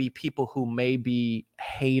maybe people who may be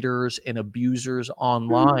haters and abusers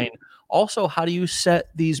online? Also, how do you set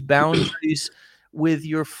these boundaries with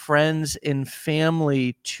your friends and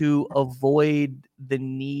family to avoid the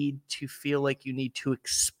need to feel like you need to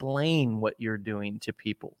explain what you're doing to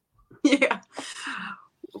people? Yeah.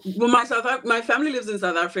 Well, my family lives in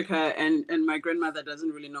South Africa, and my grandmother doesn't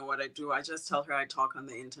really know what I do. I just tell her I talk on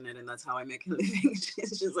the internet, and that's how I make a living.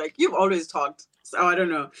 She's like, you've always talked. So I don't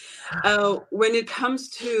know. When it comes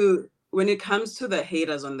to the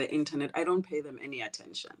haters on the internet, I don't pay them any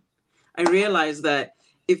attention. I realize that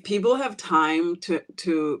if people have time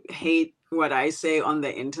to hate what I say on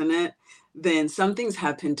the internet, then something's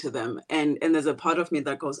happened to them. And there's a part of me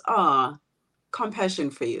that goes, compassion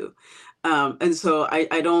for you. And so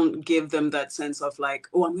I don't give them that sense of like,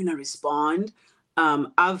 oh, I'm going to respond.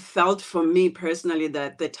 I've felt for me personally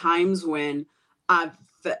that the times when I've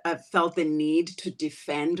felt the need to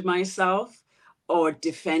defend myself or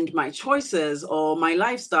defend my choices or my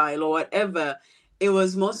lifestyle or whatever, it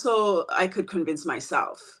was more so I could convince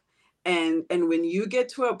myself. And when you get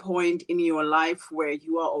to a point in your life where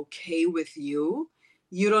you are okay with you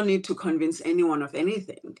don't need to convince anyone of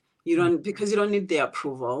anything. You don't, because you don't need their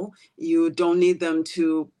approval. You don't need them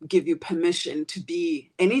to give you permission to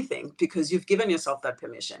be anything because you've given yourself that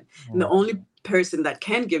permission. And the only person that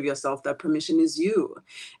can give yourself that permission is you.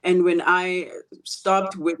 And when I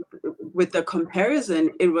stopped with the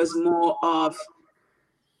comparison, it was more of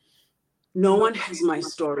no one has my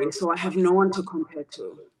story, so I have no one to compare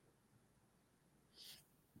to.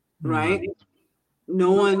 Right?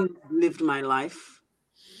 No one lived my life.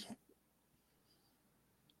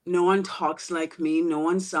 No one talks like me. No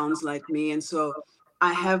one sounds like me. And so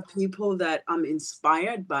I have people that I'm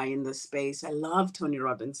inspired by in the space. I love Tony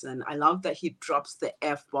Robinson. I love that he drops the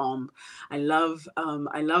F-bomb. I love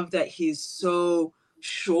that he's so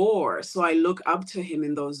sure. So I look up to him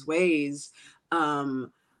in those ways. But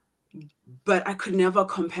I could never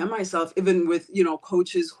compare myself, even with,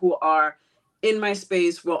 coaches who are in my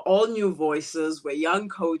space. We're all new voices. We're young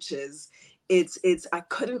coaches. I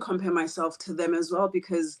couldn't compare myself to them as well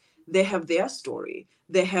because they have their story.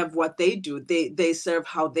 They have what they do. They serve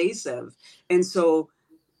how they serve. And so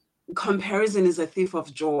comparison is a thief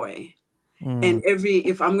of joy. And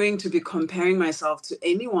if I'm going to be comparing myself to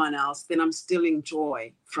anyone else, then I'm stealing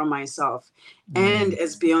joy from myself. And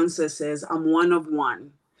as Beyonce says, I'm one of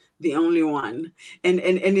one, the only one. And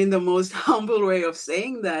in the most humble way of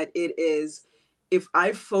saying that, it is, if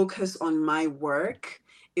I focus on my work,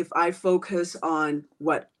 if I focus on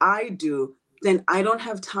what I do, then I don't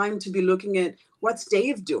have time to be looking at what's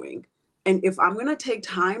Dave doing. And if I'm going to take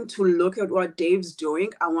time to look at what Dave's doing,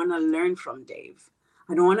 I want to learn from Dave.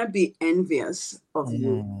 I don't want to be envious of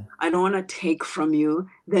you. I don't want to take from you.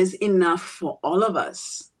 There's enough for all of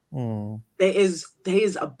us. There is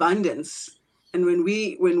abundance. And when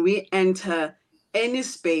we enter any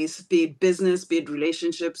space, be it business, be it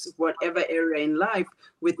relationships, whatever area in life,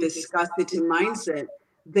 with the scarcity mindset,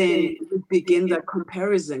 then we begin the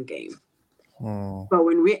comparison game. But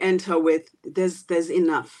when we enter with there's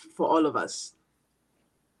enough for all of us.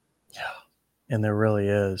 Yeah, and there really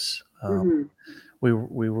is. I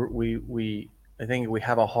think we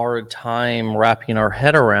have a hard time wrapping our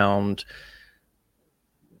head around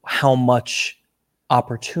how much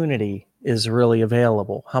opportunity is really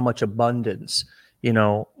available, how much abundance.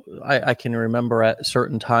 I can remember at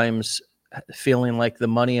certain times feeling like the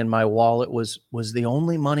money in my wallet was the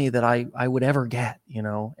only money that I would ever get,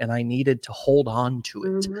 and I needed to hold on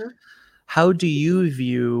to it. How do you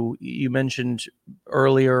view? You mentioned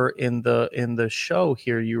earlier in the show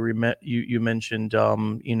here, you mentioned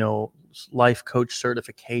life coach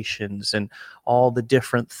certifications and all the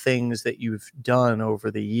different things that you've done over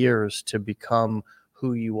the years to become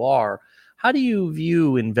who you are. How do you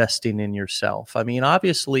view investing in yourself? I mean,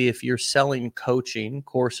 obviously, if you're selling coaching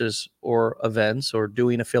courses or events or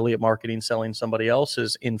doing affiliate marketing, selling somebody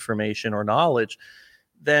else's information or knowledge,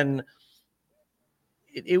 then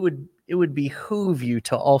it would behoove you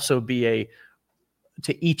to also be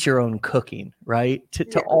to eat your own cooking, right?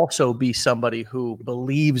 To also be somebody who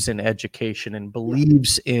believes in education and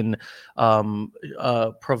believes in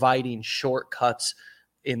providing shortcuts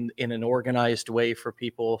in an organized way for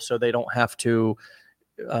people, so they don't have to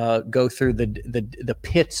go through the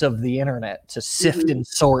pits of the internet to sift and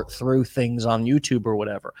sort through things on YouTube or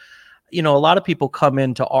whatever. A lot of people come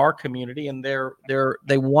into our community and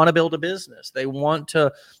they want to build a business. They want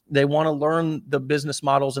to learn the business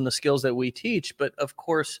models and the skills that we teach. But of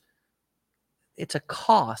course, it's a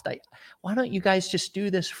cost. Why don't you guys just do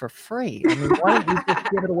this for free? I mean, why don't you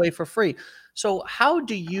just give it away for free? So how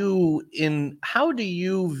do you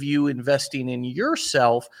view investing in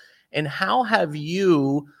yourself, and how have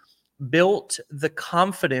you built the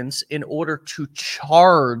confidence in order to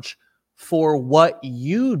charge for what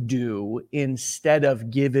you do instead of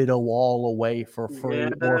give it all away for free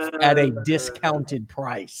or at a discounted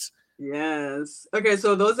price? Yes. Okay,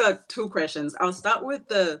 so those are two questions. I'll start with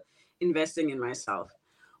the investing in myself.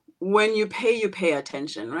 When you pay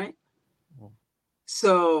attention, right?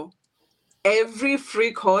 So every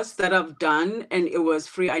free course that I've done and it was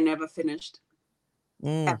free, I never finished.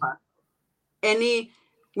 Ever.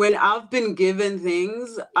 When I've been given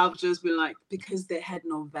things, I've just been like, because they had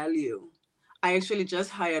no value. I actually just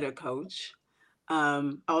hired a coach.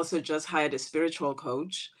 I also just hired a spiritual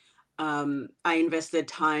coach. I invested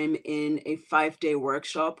time in a 5-day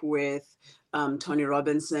workshop with Tony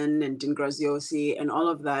Robinson and Dean Graziosi and all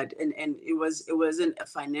of that. And it wasn't a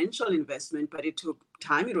financial investment, but it took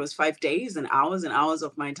time. It was 5 days and hours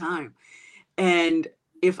of my time. And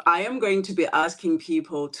if I am going to be asking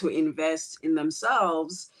people to invest in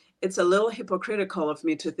themselves, it's a little hypocritical of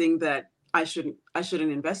me to think that I shouldn't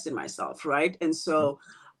invest in myself, right? And so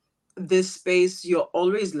this space, you're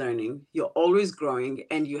always learning, you're always growing,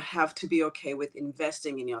 and you have to be okay with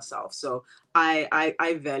investing in yourself. So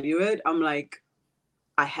I value it. I'm like,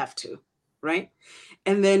 I have to, right?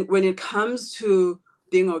 And then when it comes to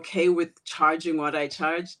being okay with charging what I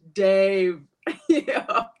charge, Dave,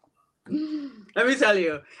 yeah, let me tell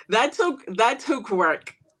you, that took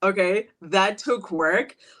work. Okay, that took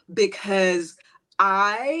work because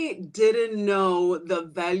I didn't know the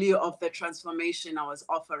value of the transformation I was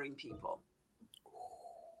offering people.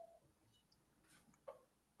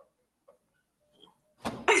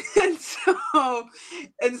 and so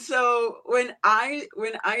and so when I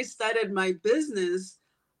started my business,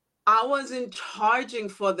 I wasn't charging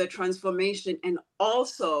for the transformation, and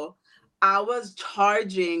also I was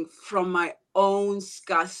charging from my own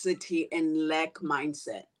scarcity and lack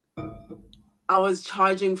mindset. I was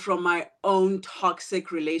charging from my own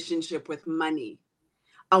toxic relationship with money.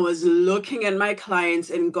 I was looking at my clients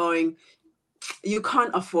and going, you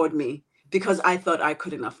can't afford me, because I thought I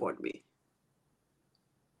couldn't afford me.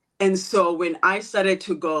 And so when I started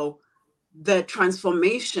to go, the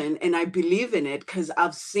transformation, and I believe in it because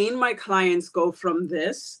I've seen my clients go from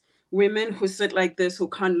this, women who sit like this, who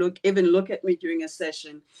can't even look at me during a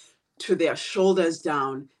session, to their shoulders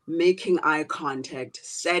down, making eye contact,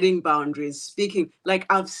 setting boundaries, speaking. Like,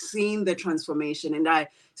 I've seen the transformation. And I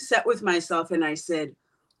sat with myself and I said,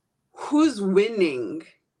 who's winning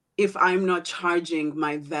if I'm not charging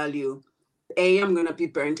my value? I'm going to be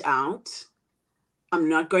burnt out. I'm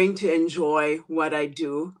not going to enjoy what I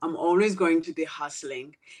do. I'm always going to be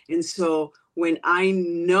hustling. And so when I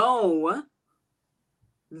know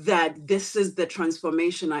that this is the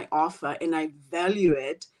transformation I offer and I value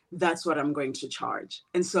it, that's what I'm going to charge.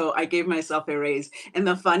 And so I gave myself a raise. And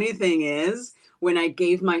the funny thing is, when I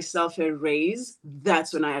gave myself a raise,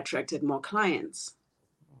 that's when I attracted more clients.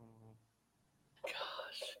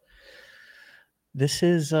 This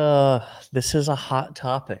is a hot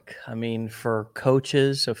topic. I mean, for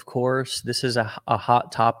coaches, of course, this is a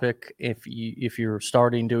hot topic. If you're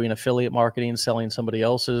starting doing affiliate marketing, selling somebody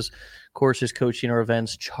else's courses, coaching, or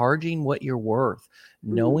events, charging what you're worth,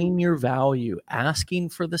 knowing your value, asking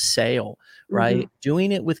for the sale, right?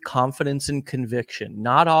 Doing it with confidence and conviction,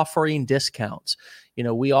 not offering discounts. You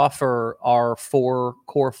know, we offer our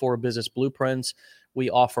core four business blueprints. We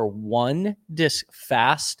offer one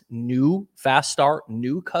fast start,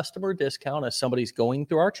 new customer discount as somebody's going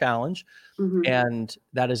through our challenge. And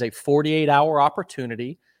that is a 48-hour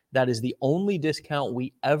opportunity. That is the only discount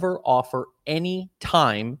we ever offer any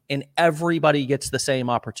time, and everybody gets the same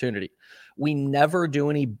opportunity. We never do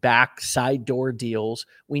any backside door deals.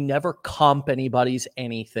 We never comp anybody's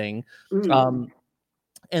anything.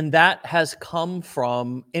 And that has come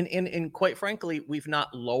from, and quite frankly, we've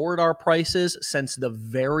not lowered our prices since the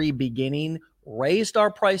very beginning, raised our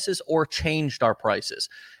prices, or changed our prices.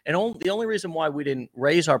 And the only reason why we didn't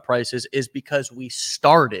raise our prices is because we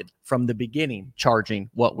started from the beginning charging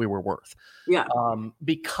what we were worth. Yeah.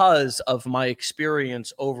 Because of my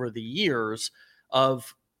experience over the years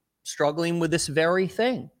of struggling with this very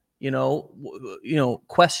thing,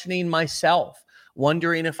 questioning myself,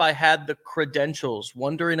 wondering if I had the credentials,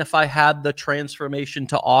 wondering if I had the transformation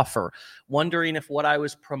to offer, wondering if what I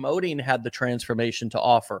was promoting had the transformation to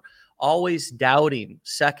offer, always doubting,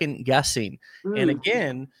 second guessing. And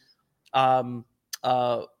again,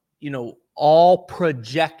 all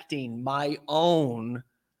projecting my own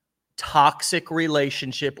toxic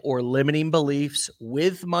relationship or limiting beliefs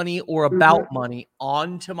with money or about money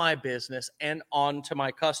onto my business and onto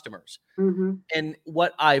my customers. And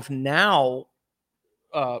what I've now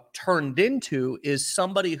turned into is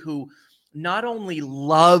somebody who not only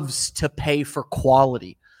loves to pay for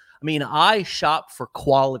quality. I mean, I shop for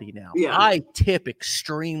quality now. Yeah. I tip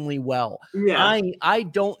extremely well. Yeah. I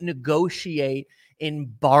don't negotiate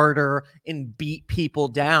and barter and beat people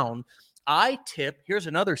down. I tip. Here's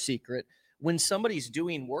another secret. When somebody's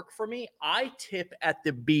doing work for me, I tip at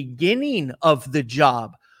the beginning of the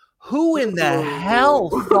job. Who in the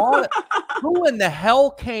hell thought? Who in the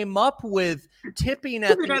hell came up with tipping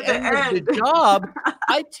at the end of the job?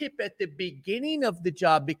 I tip at the beginning of the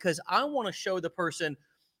job because I want to show the person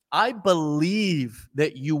I believe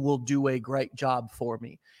that you will do a great job for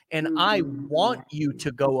me. And I want you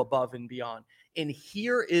to go above and beyond. And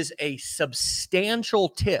here is a substantial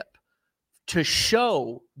tip to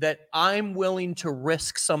show that I'm willing to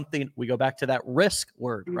risk something. We go back to that risk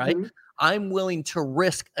word, right? I'm willing to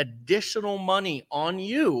risk additional money on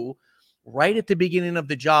you right at the beginning of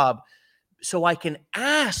the job so I can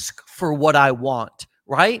ask for what I want,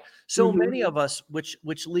 right? So many of us, which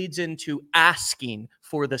leads into asking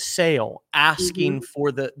for the sale, asking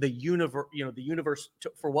for the universe, the universe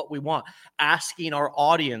for what we want, asking our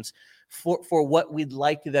audience for what we'd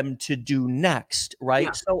like them to do next, right?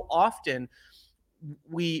 Yeah. So often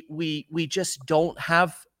we just don't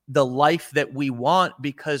have the life that we want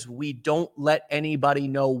because we don't let anybody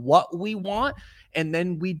know what we want, and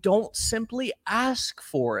then we don't simply ask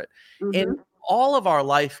for it. And all of our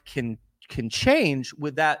life can change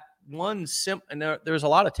with that one and there's a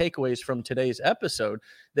lot of takeaways from today's episode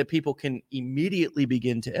that people can immediately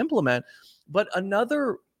begin to implement. But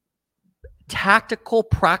another tactical,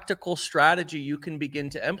 practical strategy you can begin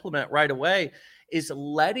to implement right away is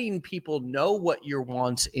letting people know what your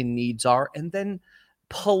wants and needs are, and then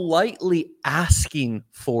politely asking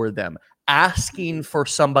for them, asking for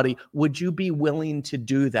somebody, would you be willing to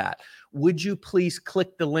do that? Would you please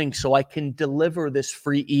click the link so I can deliver this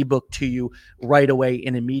free ebook to you right away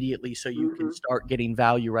and immediately so you can start getting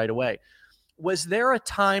value right away? Was there a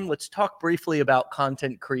time, let's talk briefly about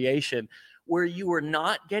content creation, where you were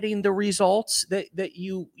not getting the results that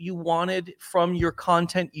you wanted from your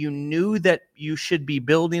content? You knew that you should be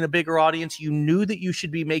building a bigger audience. You knew that you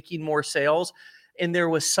should be making more sales, and there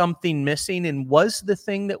was something missing. And was the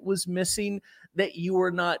thing that was missing that you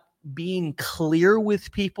were not being clear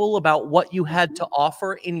with people about what you had to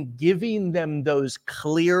offer and giving them those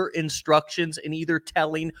clear instructions and either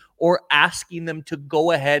telling or asking them to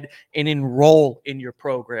go ahead and enroll in your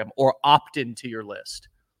program or opt into your list?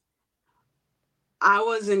 I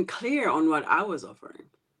wasn't clear on what I was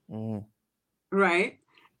offering. Right.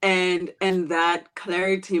 And that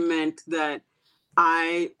clarity meant that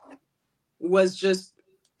I was just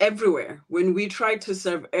everywhere. When we tried to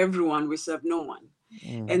serve everyone, we served no one.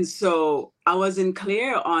 And so I wasn't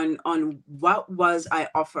clear on what was I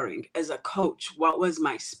offering as a coach, what was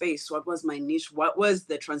my space, what was my niche, what was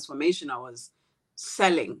the transformation I was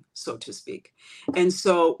selling, so to speak. And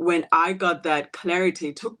so when I got that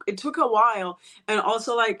clarity, it took a while. And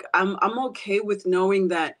also, like, I'm okay with knowing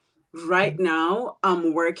that right now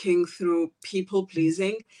I'm working through people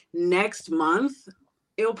pleasing. Next month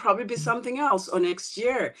it'll probably be something else, or next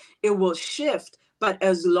year it will shift. But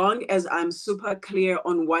as long as I'm super clear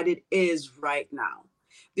on what it is right now,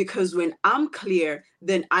 because when I'm clear,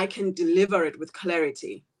 then I can deliver it with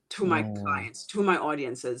clarity to my clients, to my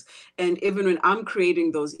audiences. And even when I'm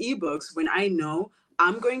creating those ebooks, when I know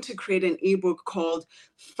I'm going to create an ebook called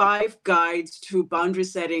 5 Guides to Boundary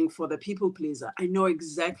Setting for the People Pleaser, I know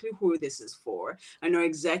exactly who this is for. I know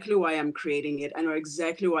exactly why I'm creating it. I know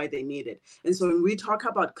exactly why they need it. And so when we talk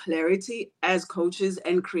about clarity as coaches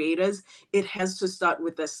and creators, it has to start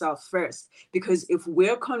with the self first. Because if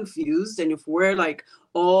we're confused and if we're like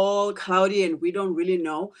all cloudy and we don't really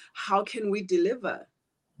know, how can we deliver?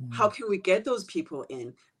 How can we get those people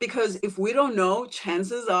in? Because if we don't know,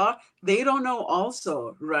 chances are they don't know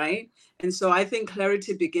also, right? And so I think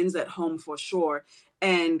clarity begins at home for sure.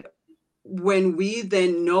 And when we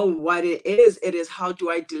then know what it is how do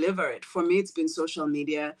I deliver it? For me, it's been social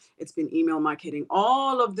media, it's been email marketing,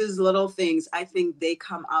 all of these little things. I think they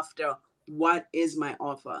come after what is my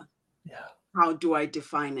offer? Yeah. How do I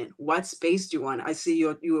define it? What space do you want? I see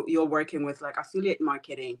you're working with like affiliate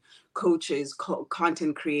marketing coaches,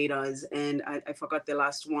 content creators, and I forgot the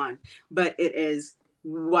last one, but it is,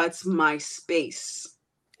 what's my space?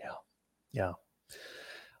 Yeah. Yeah.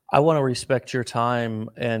 I want to respect your time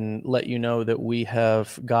and let you know that we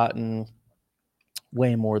have gotten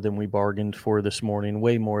way more than we bargained for this morning,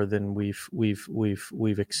 way more than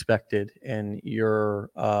we've expected. And your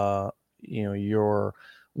your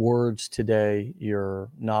words today, your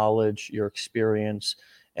knowledge, your experience,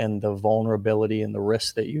 and the vulnerability and the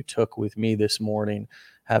risk that you took with me this morning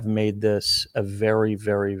have made this a very,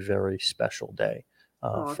 very, very special day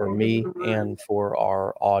for me and for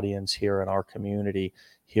our audience here in our community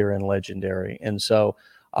here in Legendary. And so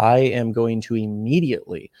I am going to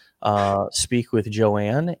immediately speak with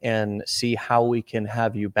Joanne and see how we can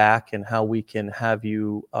have you back and how we can have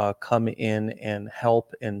you come in and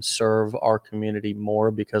help and serve our community more,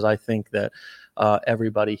 because I think that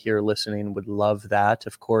everybody here listening would love that.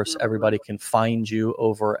 Of course, everybody can find you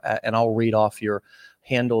over at, and I'll read off your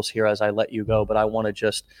handles here as I let you go, but I want to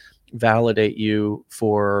just validate you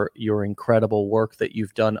for your incredible work that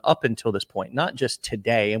you've done up until this point, not just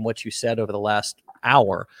today and what you said over the last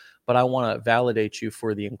hour, but I want to validate you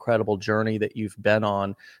for the incredible journey that you've been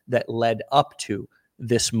on that led up to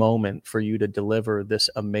this moment for you to deliver this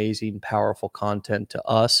amazing, powerful content to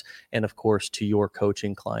us and, of course, to your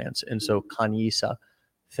coaching clients. And so, Khanyi-sa,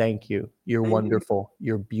 thank you. You're wonderful.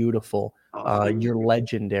 You're beautiful. You're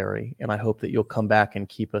legendary. And I hope that you'll come back and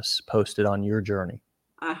keep us posted on your journey.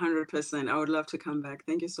 100%. I would love to come back.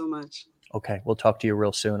 Thank you so much. Okay. We'll talk to you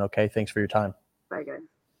real soon. Okay. Thanks for your time. Bye, guys.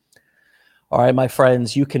 All right, my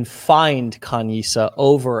friends, you can find Khanyi-sa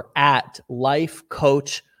over at Life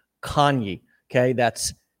Coach Khanyi. Okay.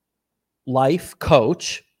 That's Life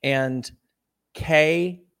Coach and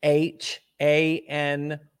KHANYI.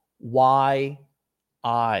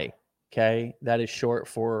 Okay. That is short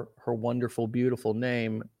for her wonderful, beautiful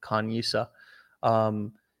name, Khanyi-sa.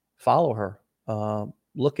 Follow her.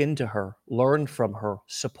 Look into her, learn from her,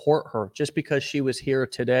 support her. Just because she was here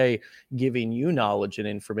today giving you knowledge and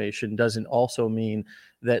information doesn't also mean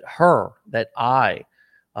that I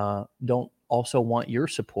don't also want your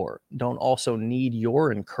support, don't also need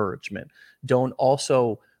your encouragement, don't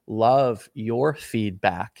also love your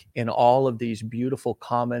feedback in all of these beautiful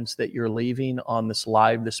comments that you're leaving on this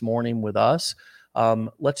live this morning with us.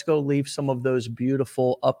 Let's go leave some of those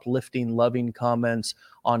beautiful, uplifting, loving comments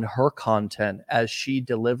on her content as she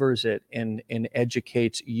delivers it and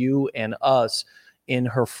educates you and us in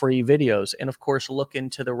her free videos. And of course, look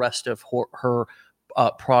into the rest of her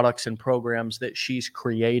products and programs that she's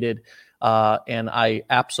created. And I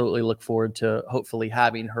absolutely look forward to hopefully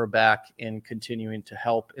having her back and continuing to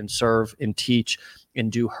help and serve and teach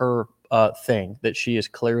and do her thing that she is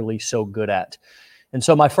clearly so good at. And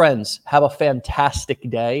so, my friends, have a fantastic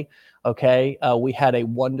day. Okay. We had a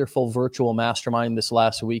wonderful virtual mastermind this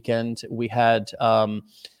last weekend. We had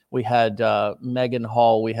Megan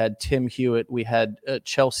Hall, we had Tim Hewitt, we had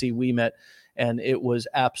Chelsea Weemet, and it was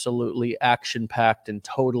absolutely action-packed and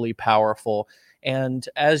totally powerful. And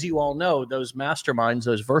as you all know, those masterminds,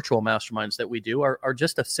 those virtual masterminds that we do are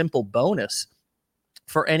just a simple bonus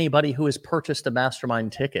for anybody who has purchased a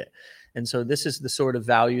mastermind ticket. And so this is the sort of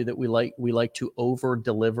value that we like to over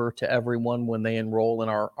deliver to everyone when they enroll in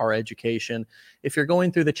our education. If you're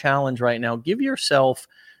going through the challenge right now, give yourself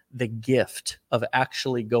the gift of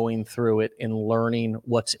actually going through it and learning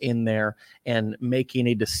what's in there and making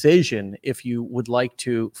a decision if you would like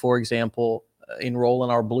to, for example, enroll in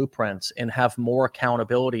our blueprints and have more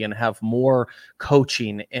accountability and have more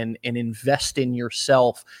coaching and invest in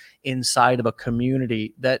yourself inside of a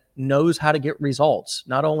community that knows how to get results.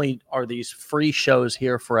 Not only are these free shows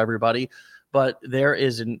here for everybody, but there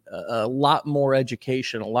is a lot more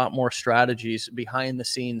education, a lot more strategies behind the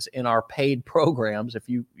scenes in our paid programs. If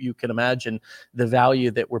you can imagine the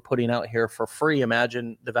value that we're putting out here for free,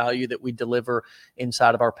 imagine the value that we deliver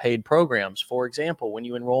inside of our paid programs. For example, when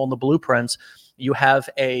you enroll in the blueprints, you have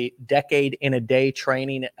a decade in a day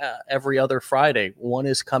training every other Friday. One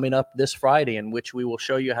is coming up this Friday, in which we will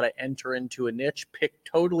show you how to enter into a niche, pick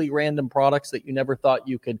totally random products that you never thought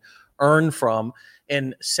you could earn from,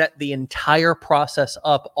 and set the entire process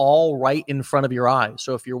up all right in front of your eyes.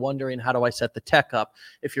 So if you're wondering, how do I set the tech up?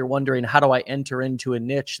 If you're wondering, how do I enter into a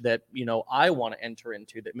niche that, I want to enter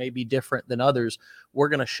into that may be different than others, we're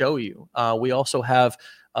going to show you. We also have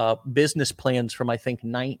business plans from, I think,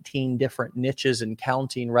 19 different niches and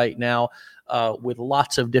counting right now, with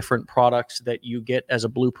lots of different products that you get as a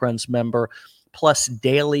Blueprints member, plus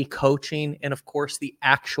daily coaching, and of course, the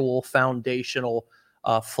actual foundational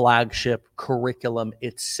flagship curriculum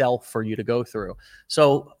itself for you to go through.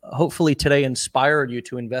 So hopefully today inspired you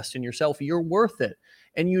to invest in yourself. You're worth it.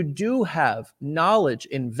 And you do have knowledge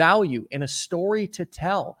and value and a story to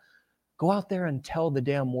tell. Go out there and tell the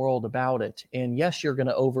damn world about it. And yes, you're going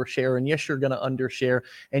to overshare. And yes, you're going to undershare.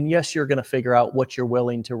 And yes, you're going to figure out what you're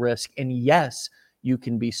willing to risk. And yes, you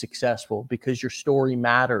can be successful because your story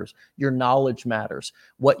matters. Your knowledge matters.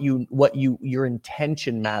 Your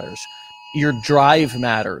intention matters. Your drive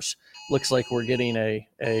matters. Looks like we're getting a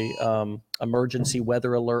emergency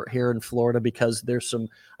weather alert here in Florida because there's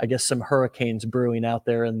some hurricanes brewing out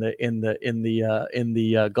there in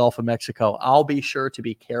the Gulf of Mexico. I'll be sure to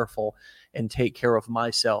be careful and take care of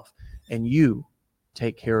myself, and you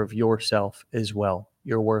take care of yourself as well.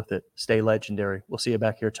 You're worth it. Stay legendary. We'll see you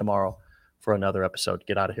back here tomorrow for another episode.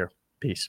 Get out of here. Peace.